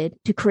decided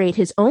to create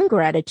his own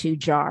gratitude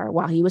jar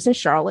while he was in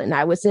Charlotte and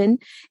I was in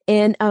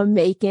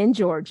Macon,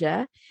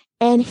 Georgia.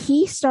 And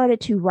he started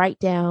to write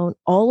down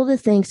all of the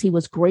things he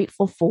was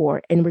grateful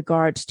for in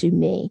regards to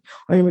me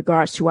or in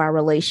regards to our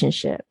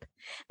relationship.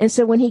 And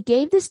so when he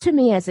gave this to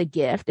me as a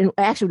gift, and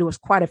actually there was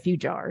quite a few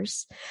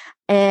jars.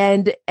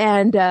 And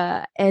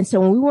so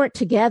when we weren't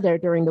together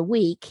during the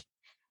week,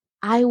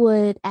 I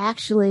would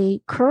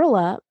actually curl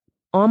up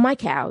on my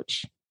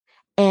couch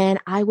and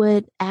I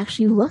would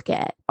actually look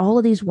at all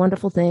of these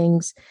wonderful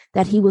things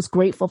that he was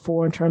grateful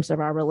for in terms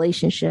of our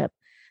relationship.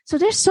 So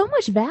there's so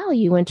much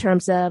value in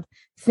terms of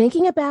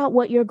thinking about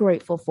what you're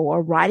grateful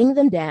for, writing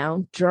them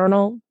down,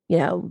 journal,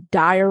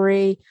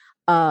 diary,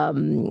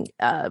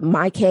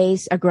 my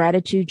case, a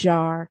gratitude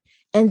jar,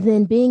 and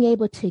then being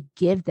able to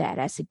give that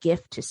as a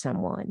gift to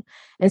someone.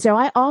 And so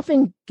I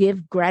often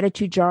give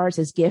gratitude jars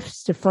as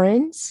gifts to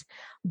friends.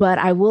 But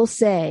I will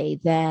say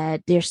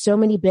that there's so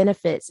many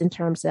benefits in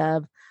terms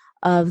of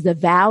the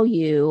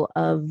value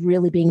of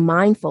really being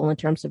mindful in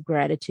terms of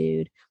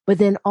gratitude, but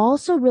then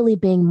also really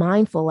being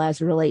mindful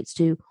as it relates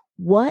to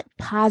what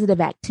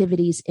positive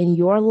activities in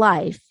your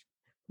life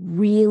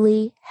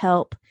really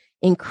help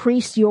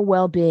increase your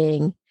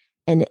well-being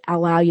and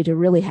allow you to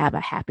really have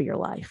a happier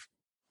life.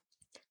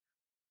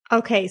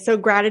 Okay, so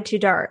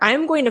gratitude jar.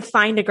 I'm going to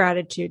find a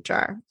gratitude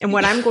jar. And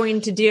what I'm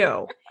going to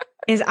do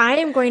is I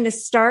am going to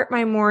start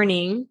my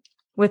morning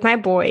with my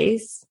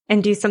boys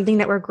and do something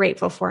that we're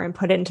grateful for and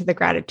put it into the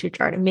gratitude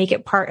jar to make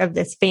it part of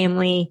this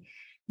family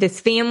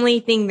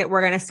thing that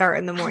we're going to start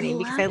in the morning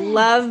because I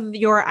love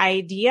your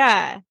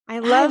idea. I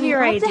love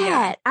your idea.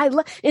 That.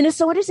 And it's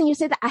so interesting you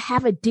say that. I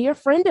have a dear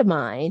friend of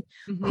mine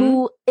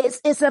who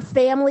it's a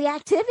family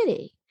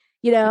activity.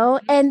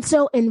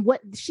 And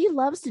what she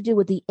loves to do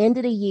at the end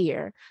of the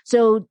year.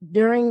 So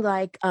during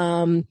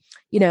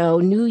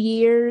New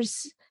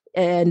Year's,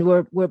 and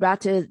we're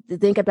about to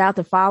think about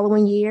the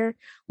following year.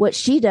 What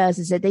she does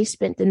is that they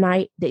spend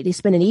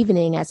an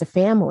evening as a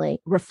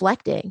family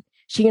reflecting,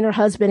 she and her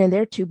husband and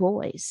their 2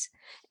 boys.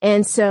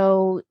 And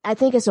so I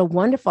think it's I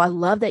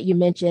love that you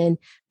mentioned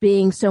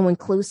being so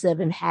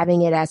inclusive and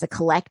having it as a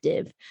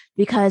collective,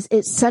 because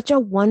it's such a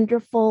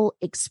wonderful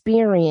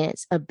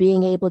experience of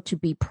being able to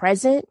be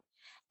present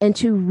and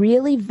to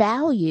really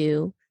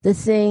value the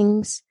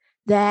things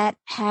that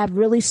have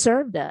really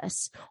served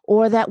us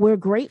or that we're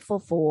grateful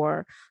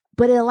for.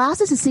 But it allows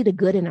us to see the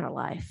good in our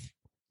life.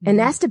 And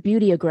that's the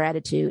beauty of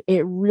gratitude.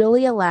 It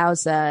really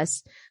allows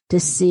us to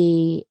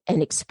see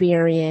and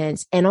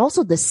experience and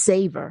also to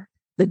savor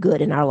the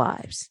good in our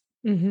lives.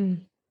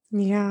 Mm-hmm.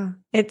 Yeah.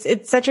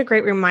 It's such a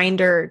great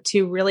reminder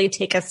to really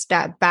take a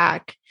step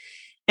back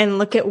and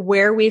look at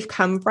where we've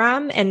come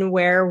from and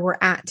where we're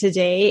at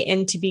today,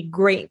 and to be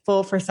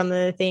grateful for some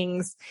of the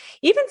things,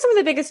 even some of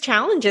the biggest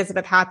challenges that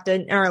have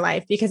happened in our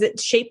life, because it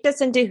shaped us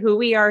into who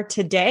we are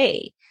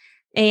today.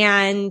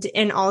 And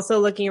also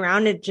looking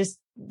around at just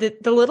the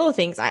little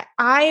things.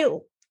 I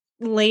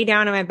lay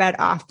down in my bed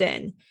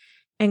often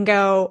and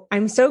go,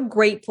 I'm so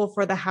grateful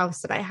for the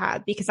house that I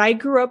had, because I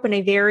grew up in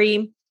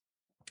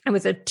I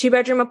was a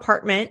 2-bedroom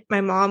apartment.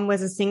 My mom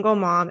was a single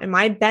mom and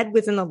my bed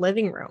was in the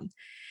living room.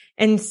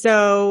 And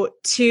so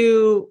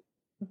to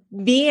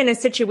be in a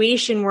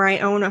situation where I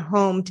own a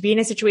home, to be in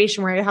a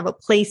situation where I have a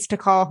place to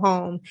call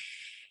home,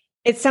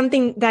 it's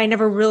something that I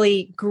never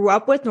really grew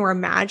up with nor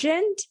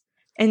imagined.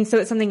 And so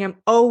it's something I'm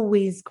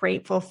always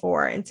grateful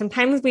for. And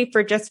sometimes we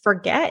just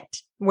forget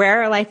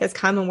where our life has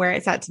come and where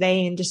it's at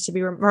today, and just to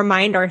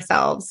remind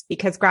ourselves,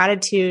 because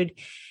gratitude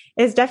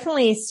is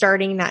definitely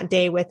starting that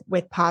day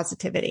with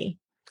positivity.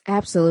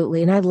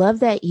 Absolutely. And I love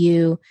that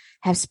you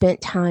have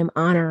spent time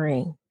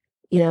honoring,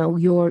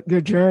 your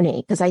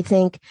journey. Because I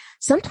think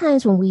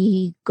sometimes when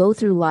we go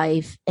through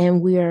life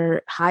and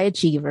we're high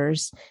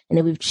achievers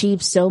and we've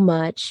achieved so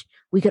much,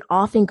 we could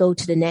often go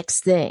to the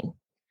next thing.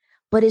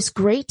 But it's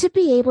great to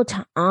be able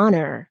to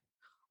honor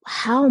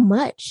how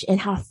much and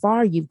how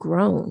far you've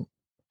grown,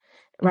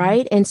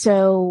 right? And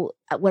so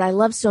what I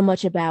love so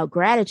much about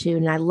gratitude,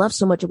 and I love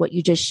so much of what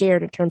you just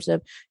shared in terms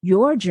of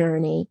your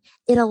journey,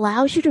 it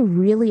allows you to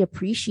really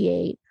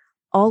appreciate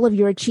all of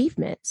your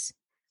achievements,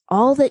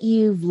 all that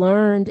you've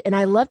learned. And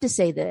I love to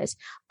say this.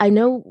 I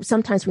know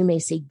sometimes we may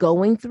say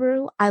going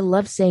through. I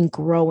love saying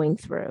growing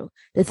through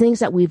the things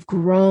that we've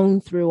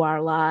grown through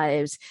our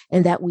lives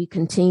and that we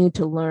continue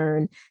to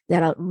learn,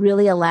 that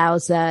really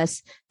allows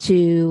us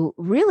to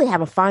really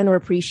have a finer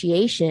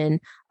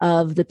appreciation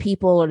of the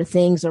people or the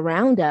things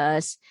around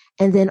us.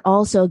 And then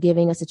also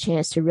giving us a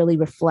chance to really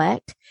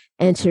reflect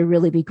and to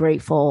really be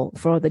grateful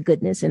for the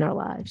goodness in our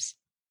lives.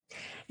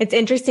 It's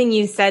interesting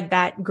you said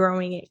that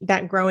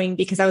growing,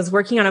 because I was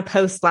working on a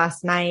post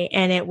last night,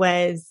 and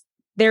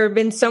there have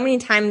been so many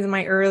times in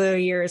my earlier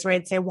years where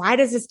I'd say, why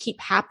does this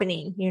keep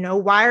happening?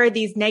 Why are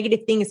these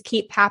negative things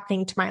keep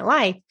happening to my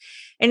life?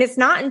 And it's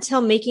not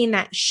until making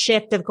that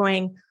shift of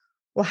going,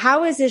 well,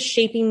 how is this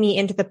shaping me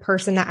into the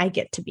person that I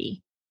get to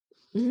be?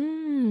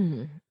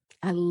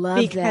 I love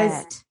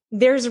because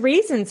there's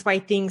reasons why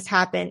things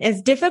happen.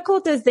 As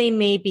difficult as they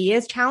may be,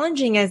 as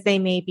challenging as they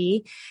may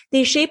be,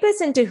 they shape us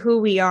into who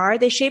we are.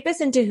 They shape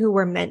us into who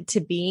we're meant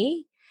to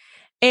be.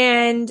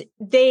 And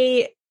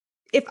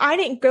if I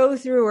didn't go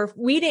through, or if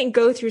we didn't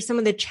go through some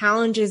of the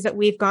challenges that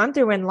we've gone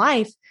through in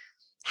life,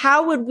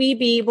 how would we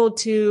be able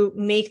to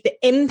make the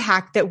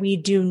impact that we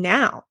do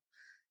now?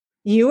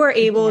 You are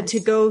able to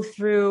go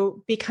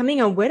through becoming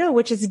a widow,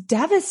 which is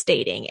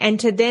devastating, and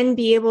to then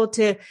be able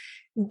to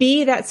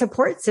be that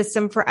support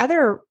system for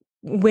other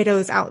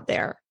widows out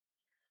there,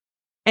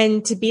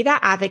 and to be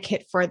that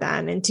advocate for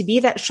them, and to be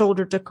that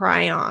shoulder to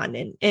cry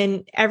on,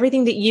 and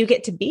everything that you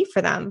get to be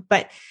for them.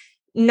 But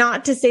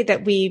not to say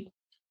that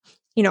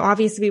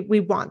obviously we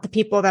want the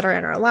people that are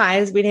in our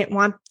lives. We didn't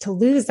want to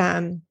lose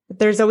them. But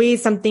there's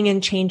always something in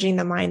changing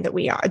the mind that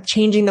we are,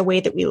 changing the way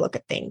that we look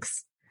at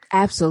things.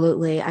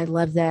 Absolutely. I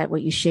love that,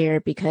 what you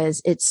shared,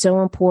 because it's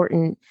so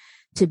important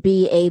to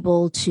be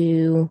able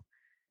to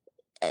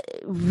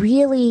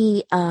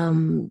really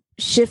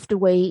shift the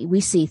way we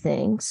see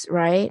things,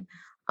 right?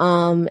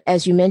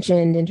 As you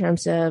mentioned, in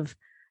terms of,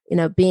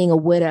 being a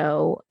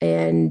widow,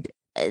 and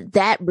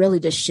that really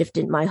just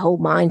shifted my whole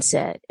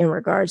mindset in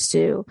regards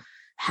to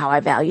how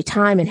I value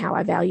time and how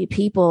I value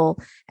people,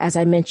 as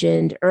I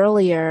mentioned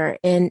earlier.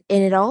 And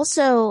it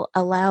also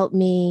allowed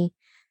me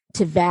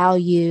to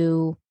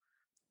value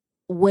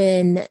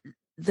when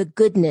the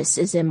goodness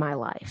is in my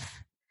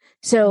life.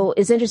 So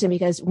it's interesting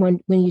because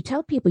when you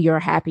tell people you're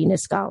a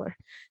happiness scholar,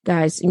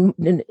 guys,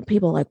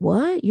 people are like,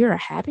 what? You're a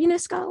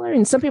happiness scholar?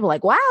 And some people are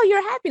like, wow, you're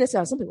a happiness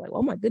scholar. Some people are like,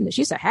 oh my goodness,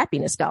 she's a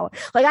happiness scholar.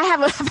 Like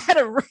I've had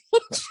a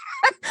range,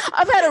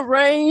 I've had a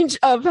range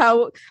of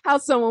how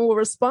someone will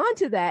respond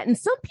to that. And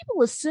some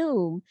people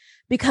assume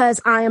because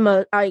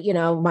my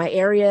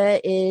area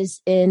is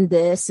in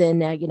this,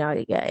 and,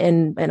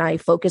 and I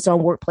focus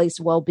on workplace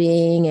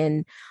well-being,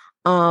 and,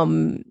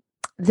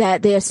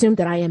 that they assume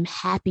that I am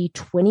happy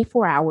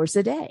 24 hours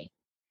a day.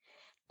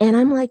 And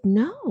I'm like,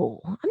 no,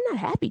 I'm not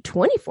happy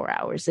 24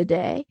 hours a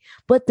day.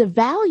 But the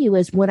value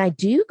is when I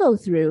do go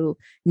through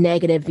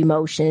negative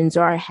emotions,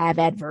 or I have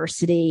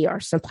adversity or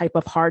some type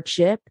of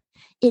hardship,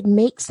 it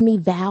makes me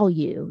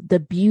value the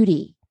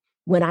beauty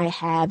when I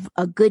have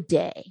a good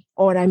day,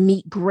 or when I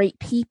meet great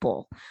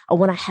people, or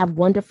when I have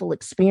wonderful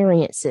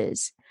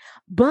experiences.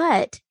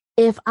 But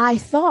if I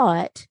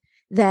thought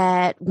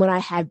that when I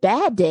have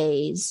bad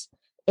days,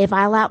 if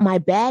I allowed my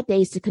bad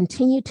days to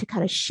continue to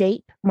kind of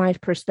shape my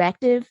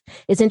perspective,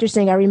 it's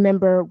interesting. I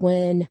remember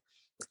when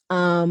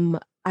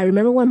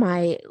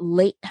my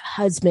late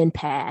husband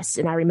passed,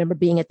 and I remember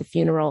being at the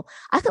funeral.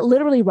 I could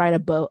literally write a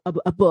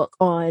book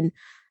on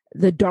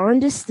the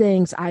darndest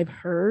things I've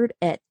heard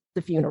at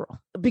the funeral,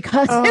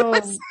 because it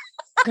was.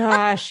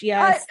 Gosh,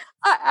 yes.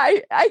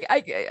 I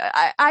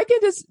can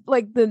just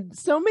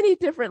so many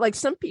different,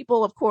 some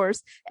people, of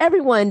course,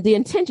 everyone, the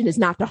intention is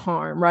not to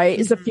harm, right?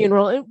 It's a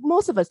funeral. And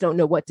most of us don't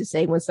know what to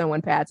say when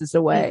someone passes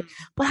away.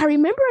 But I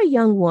remember a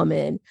young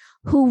woman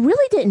who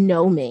really didn't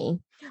know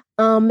me.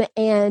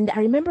 And I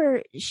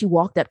remember she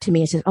walked up to me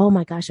and said, oh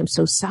my gosh, I'm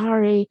so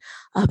sorry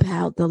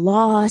about the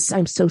loss.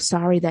 I'm so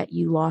sorry that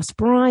you lost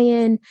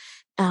Brian.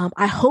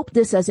 I hope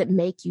this doesn't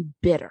make you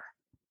bitter.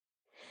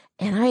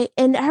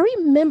 And I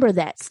remember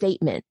that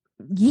statement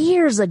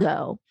years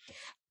ago.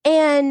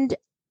 And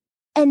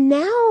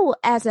now,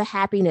 as a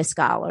happiness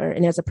scholar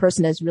and as a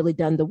person that's really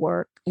done the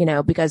work,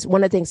 because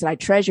one of the things that I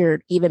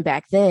treasured even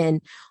back then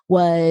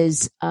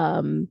was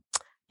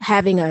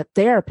having a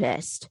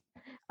therapist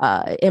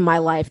in my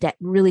life that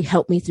really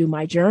helped me through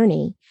my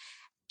journey.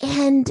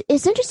 And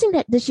it's interesting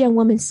that this young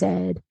woman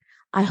said,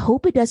 I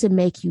hope it doesn't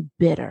make you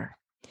bitter.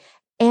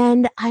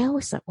 And I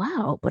always thought,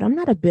 wow, but I'm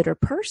not a bitter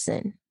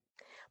person.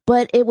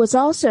 But it was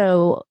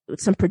also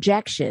some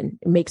projection.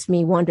 It makes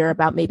me wonder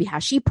about maybe how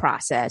she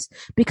processed,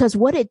 because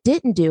what it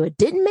didn't do, it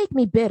didn't make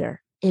me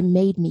bitter. It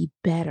made me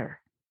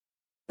better.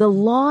 The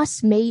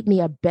loss made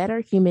me a better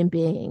human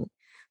being.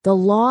 The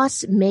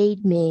loss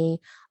made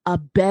me a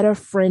better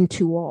friend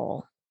to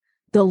all.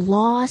 The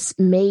loss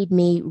made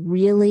me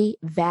really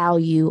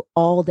value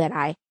all that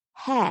I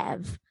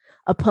have,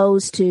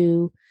 opposed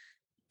to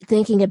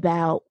thinking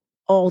about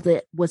all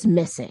that was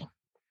missing.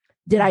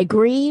 Did I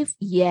grieve?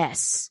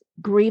 Yes.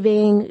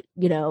 Grieving,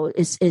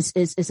 is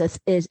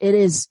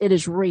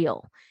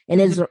real, and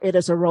it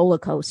is a roller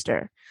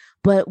coaster.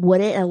 But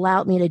what it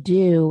allowed me to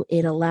do,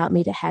 it allowed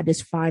me to have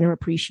this finer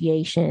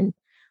appreciation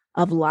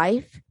of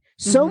life.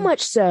 So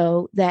much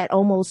so that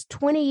almost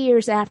 20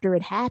 years after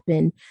it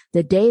happened,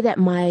 the day that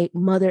my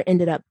mother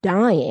ended up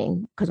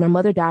dying, because my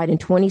mother died in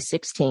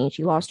 2016,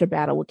 she lost her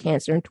battle with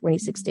cancer in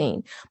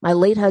 2016. My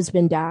late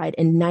husband died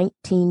in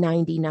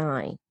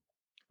 1999.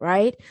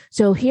 Right?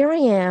 So here I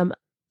am,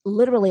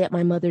 literally at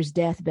my mother's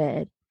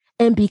deathbed.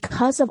 And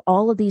because of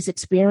all of these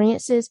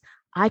experiences,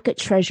 I could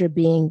treasure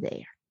being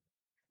there.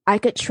 I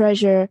could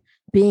treasure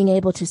being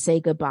able to say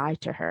goodbye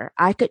to her.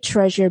 I could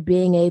treasure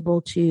being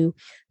able to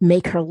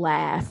make her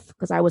laugh,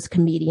 because I was a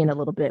comedian a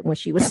little bit when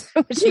she was,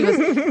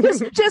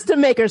 just to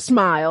make her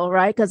smile,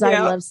 right? Because I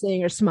love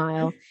seeing her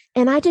smile.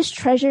 And I just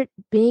treasured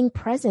being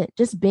present,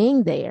 just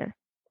being there,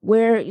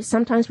 where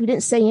sometimes we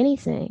didn't say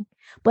anything.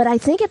 But I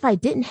think if I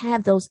didn't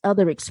have those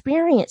other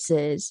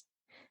experiences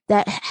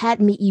that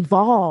had me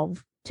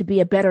evolve to be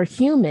a better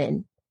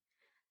human,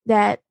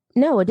 that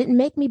no, it didn't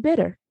make me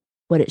bitter,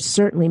 but it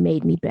certainly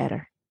made me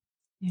better.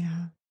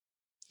 Yeah.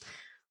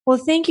 Well,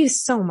 thank you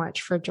so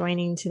much for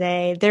joining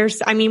today.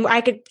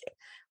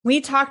 We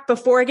talked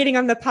before getting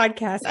on the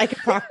podcast. I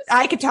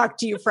could talk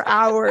to you for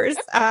hours.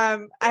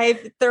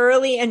 I've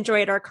thoroughly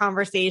enjoyed our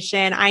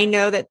conversation. I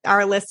know that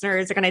our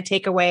listeners are going to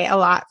take away a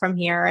lot from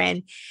here.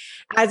 And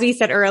as we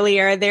said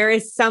earlier, there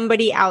is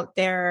somebody out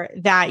there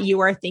that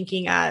you are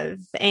thinking of.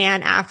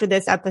 And after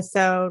this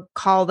episode,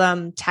 call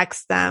them,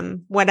 text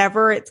them,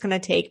 whatever it's going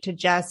to take to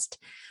just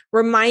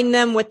remind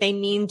them what they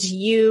mean to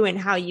you and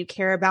how you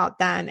care about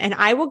them. And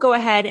I will go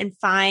ahead and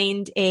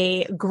find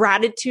a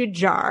gratitude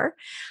jar.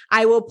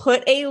 I will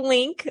put a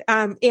link,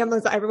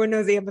 Amazon, everyone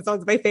knows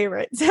Amazon's my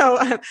favorite.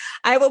 So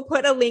I will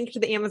put a link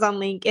to the Amazon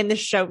link in the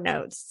show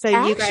notes. So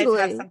you guys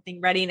have something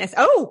readiness.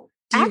 Oh,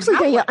 actually,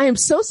 Danielle, I am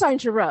so sorry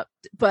to interrupt,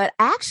 but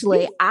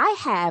actually I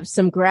have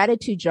some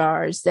gratitude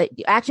jars to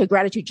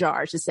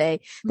say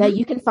that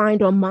you can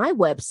find on my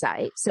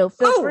website. So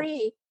feel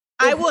free.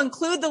 I will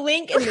include the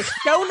link in the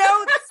show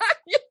notes.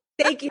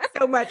 Thank you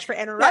so much for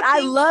interrupting. But I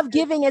love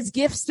giving as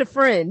gifts to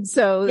friends.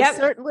 So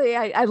certainly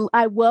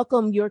I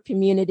welcome your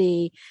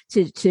community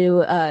to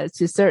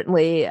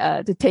certainly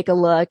to take a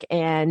look,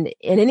 and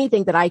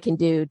anything that I can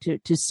do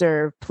to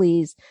serve,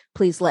 please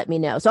let me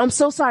know. So I'm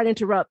so sorry to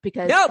interrupt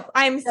because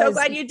I'm so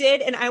glad you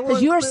did. And I will,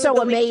 because you are so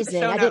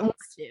amazing. I didn't want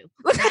to.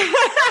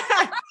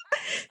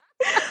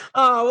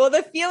 Oh, well,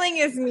 the feeling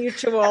is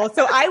mutual.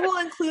 So I will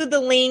include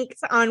the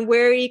links on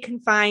where you can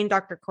find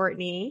Dr.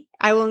 Kortni.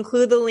 I will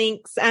include the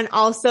links and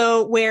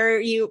also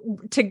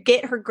to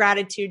get her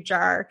gratitude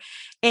jar.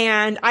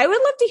 And I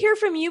would love to hear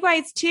from you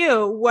guys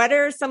too. What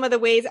are some of the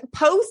ways?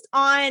 Post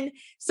on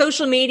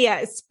social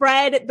media,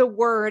 spread the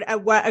word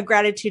of what a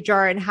gratitude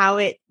jar and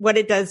what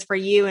it does for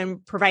you in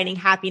providing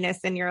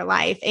happiness in your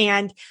life.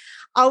 And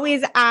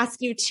always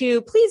ask you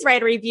to please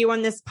write a review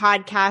on this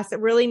podcast. It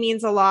really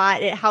means a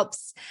lot. It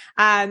helps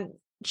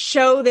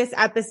show this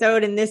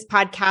episode and this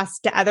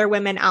podcast to other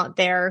women out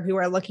there who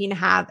are looking to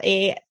have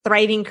a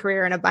thriving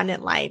career and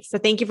abundant life. So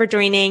thank you for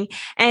joining,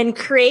 and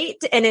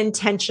create an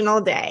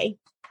intentional day.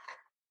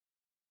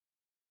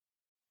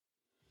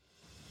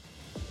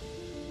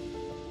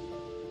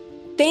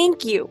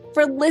 Thank you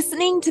for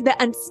listening to the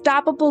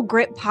Unstoppable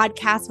Grit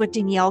podcast with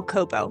Danielle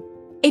Cobo.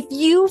 If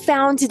you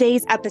found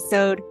today's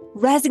episode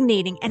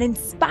resonating and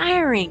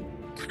inspiring,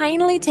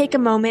 kindly take a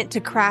moment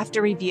to craft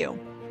a review.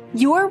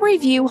 Your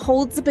review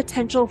holds the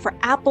potential for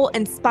Apple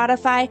and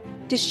Spotify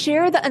to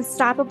share the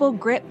Unstoppable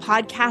Grit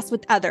podcast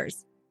with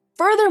others.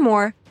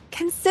 Furthermore,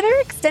 consider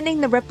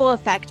extending the ripple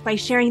effect by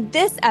sharing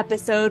this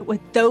episode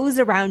with those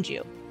around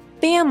you,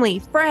 family,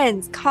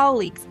 friends,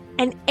 colleagues,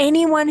 and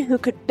anyone who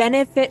could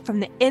benefit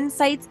from the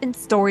insights and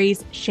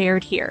stories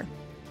shared here.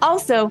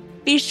 Also,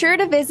 be sure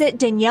to visit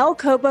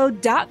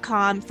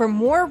daniellecobo.com for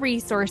more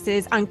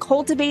resources on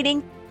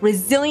cultivating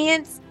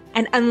resilience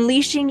and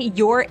unleashing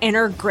your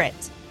inner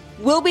grit.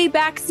 We'll be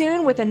back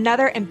soon with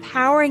another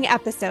empowering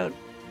episode.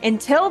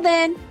 Until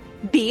then,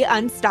 be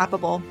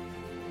unstoppable.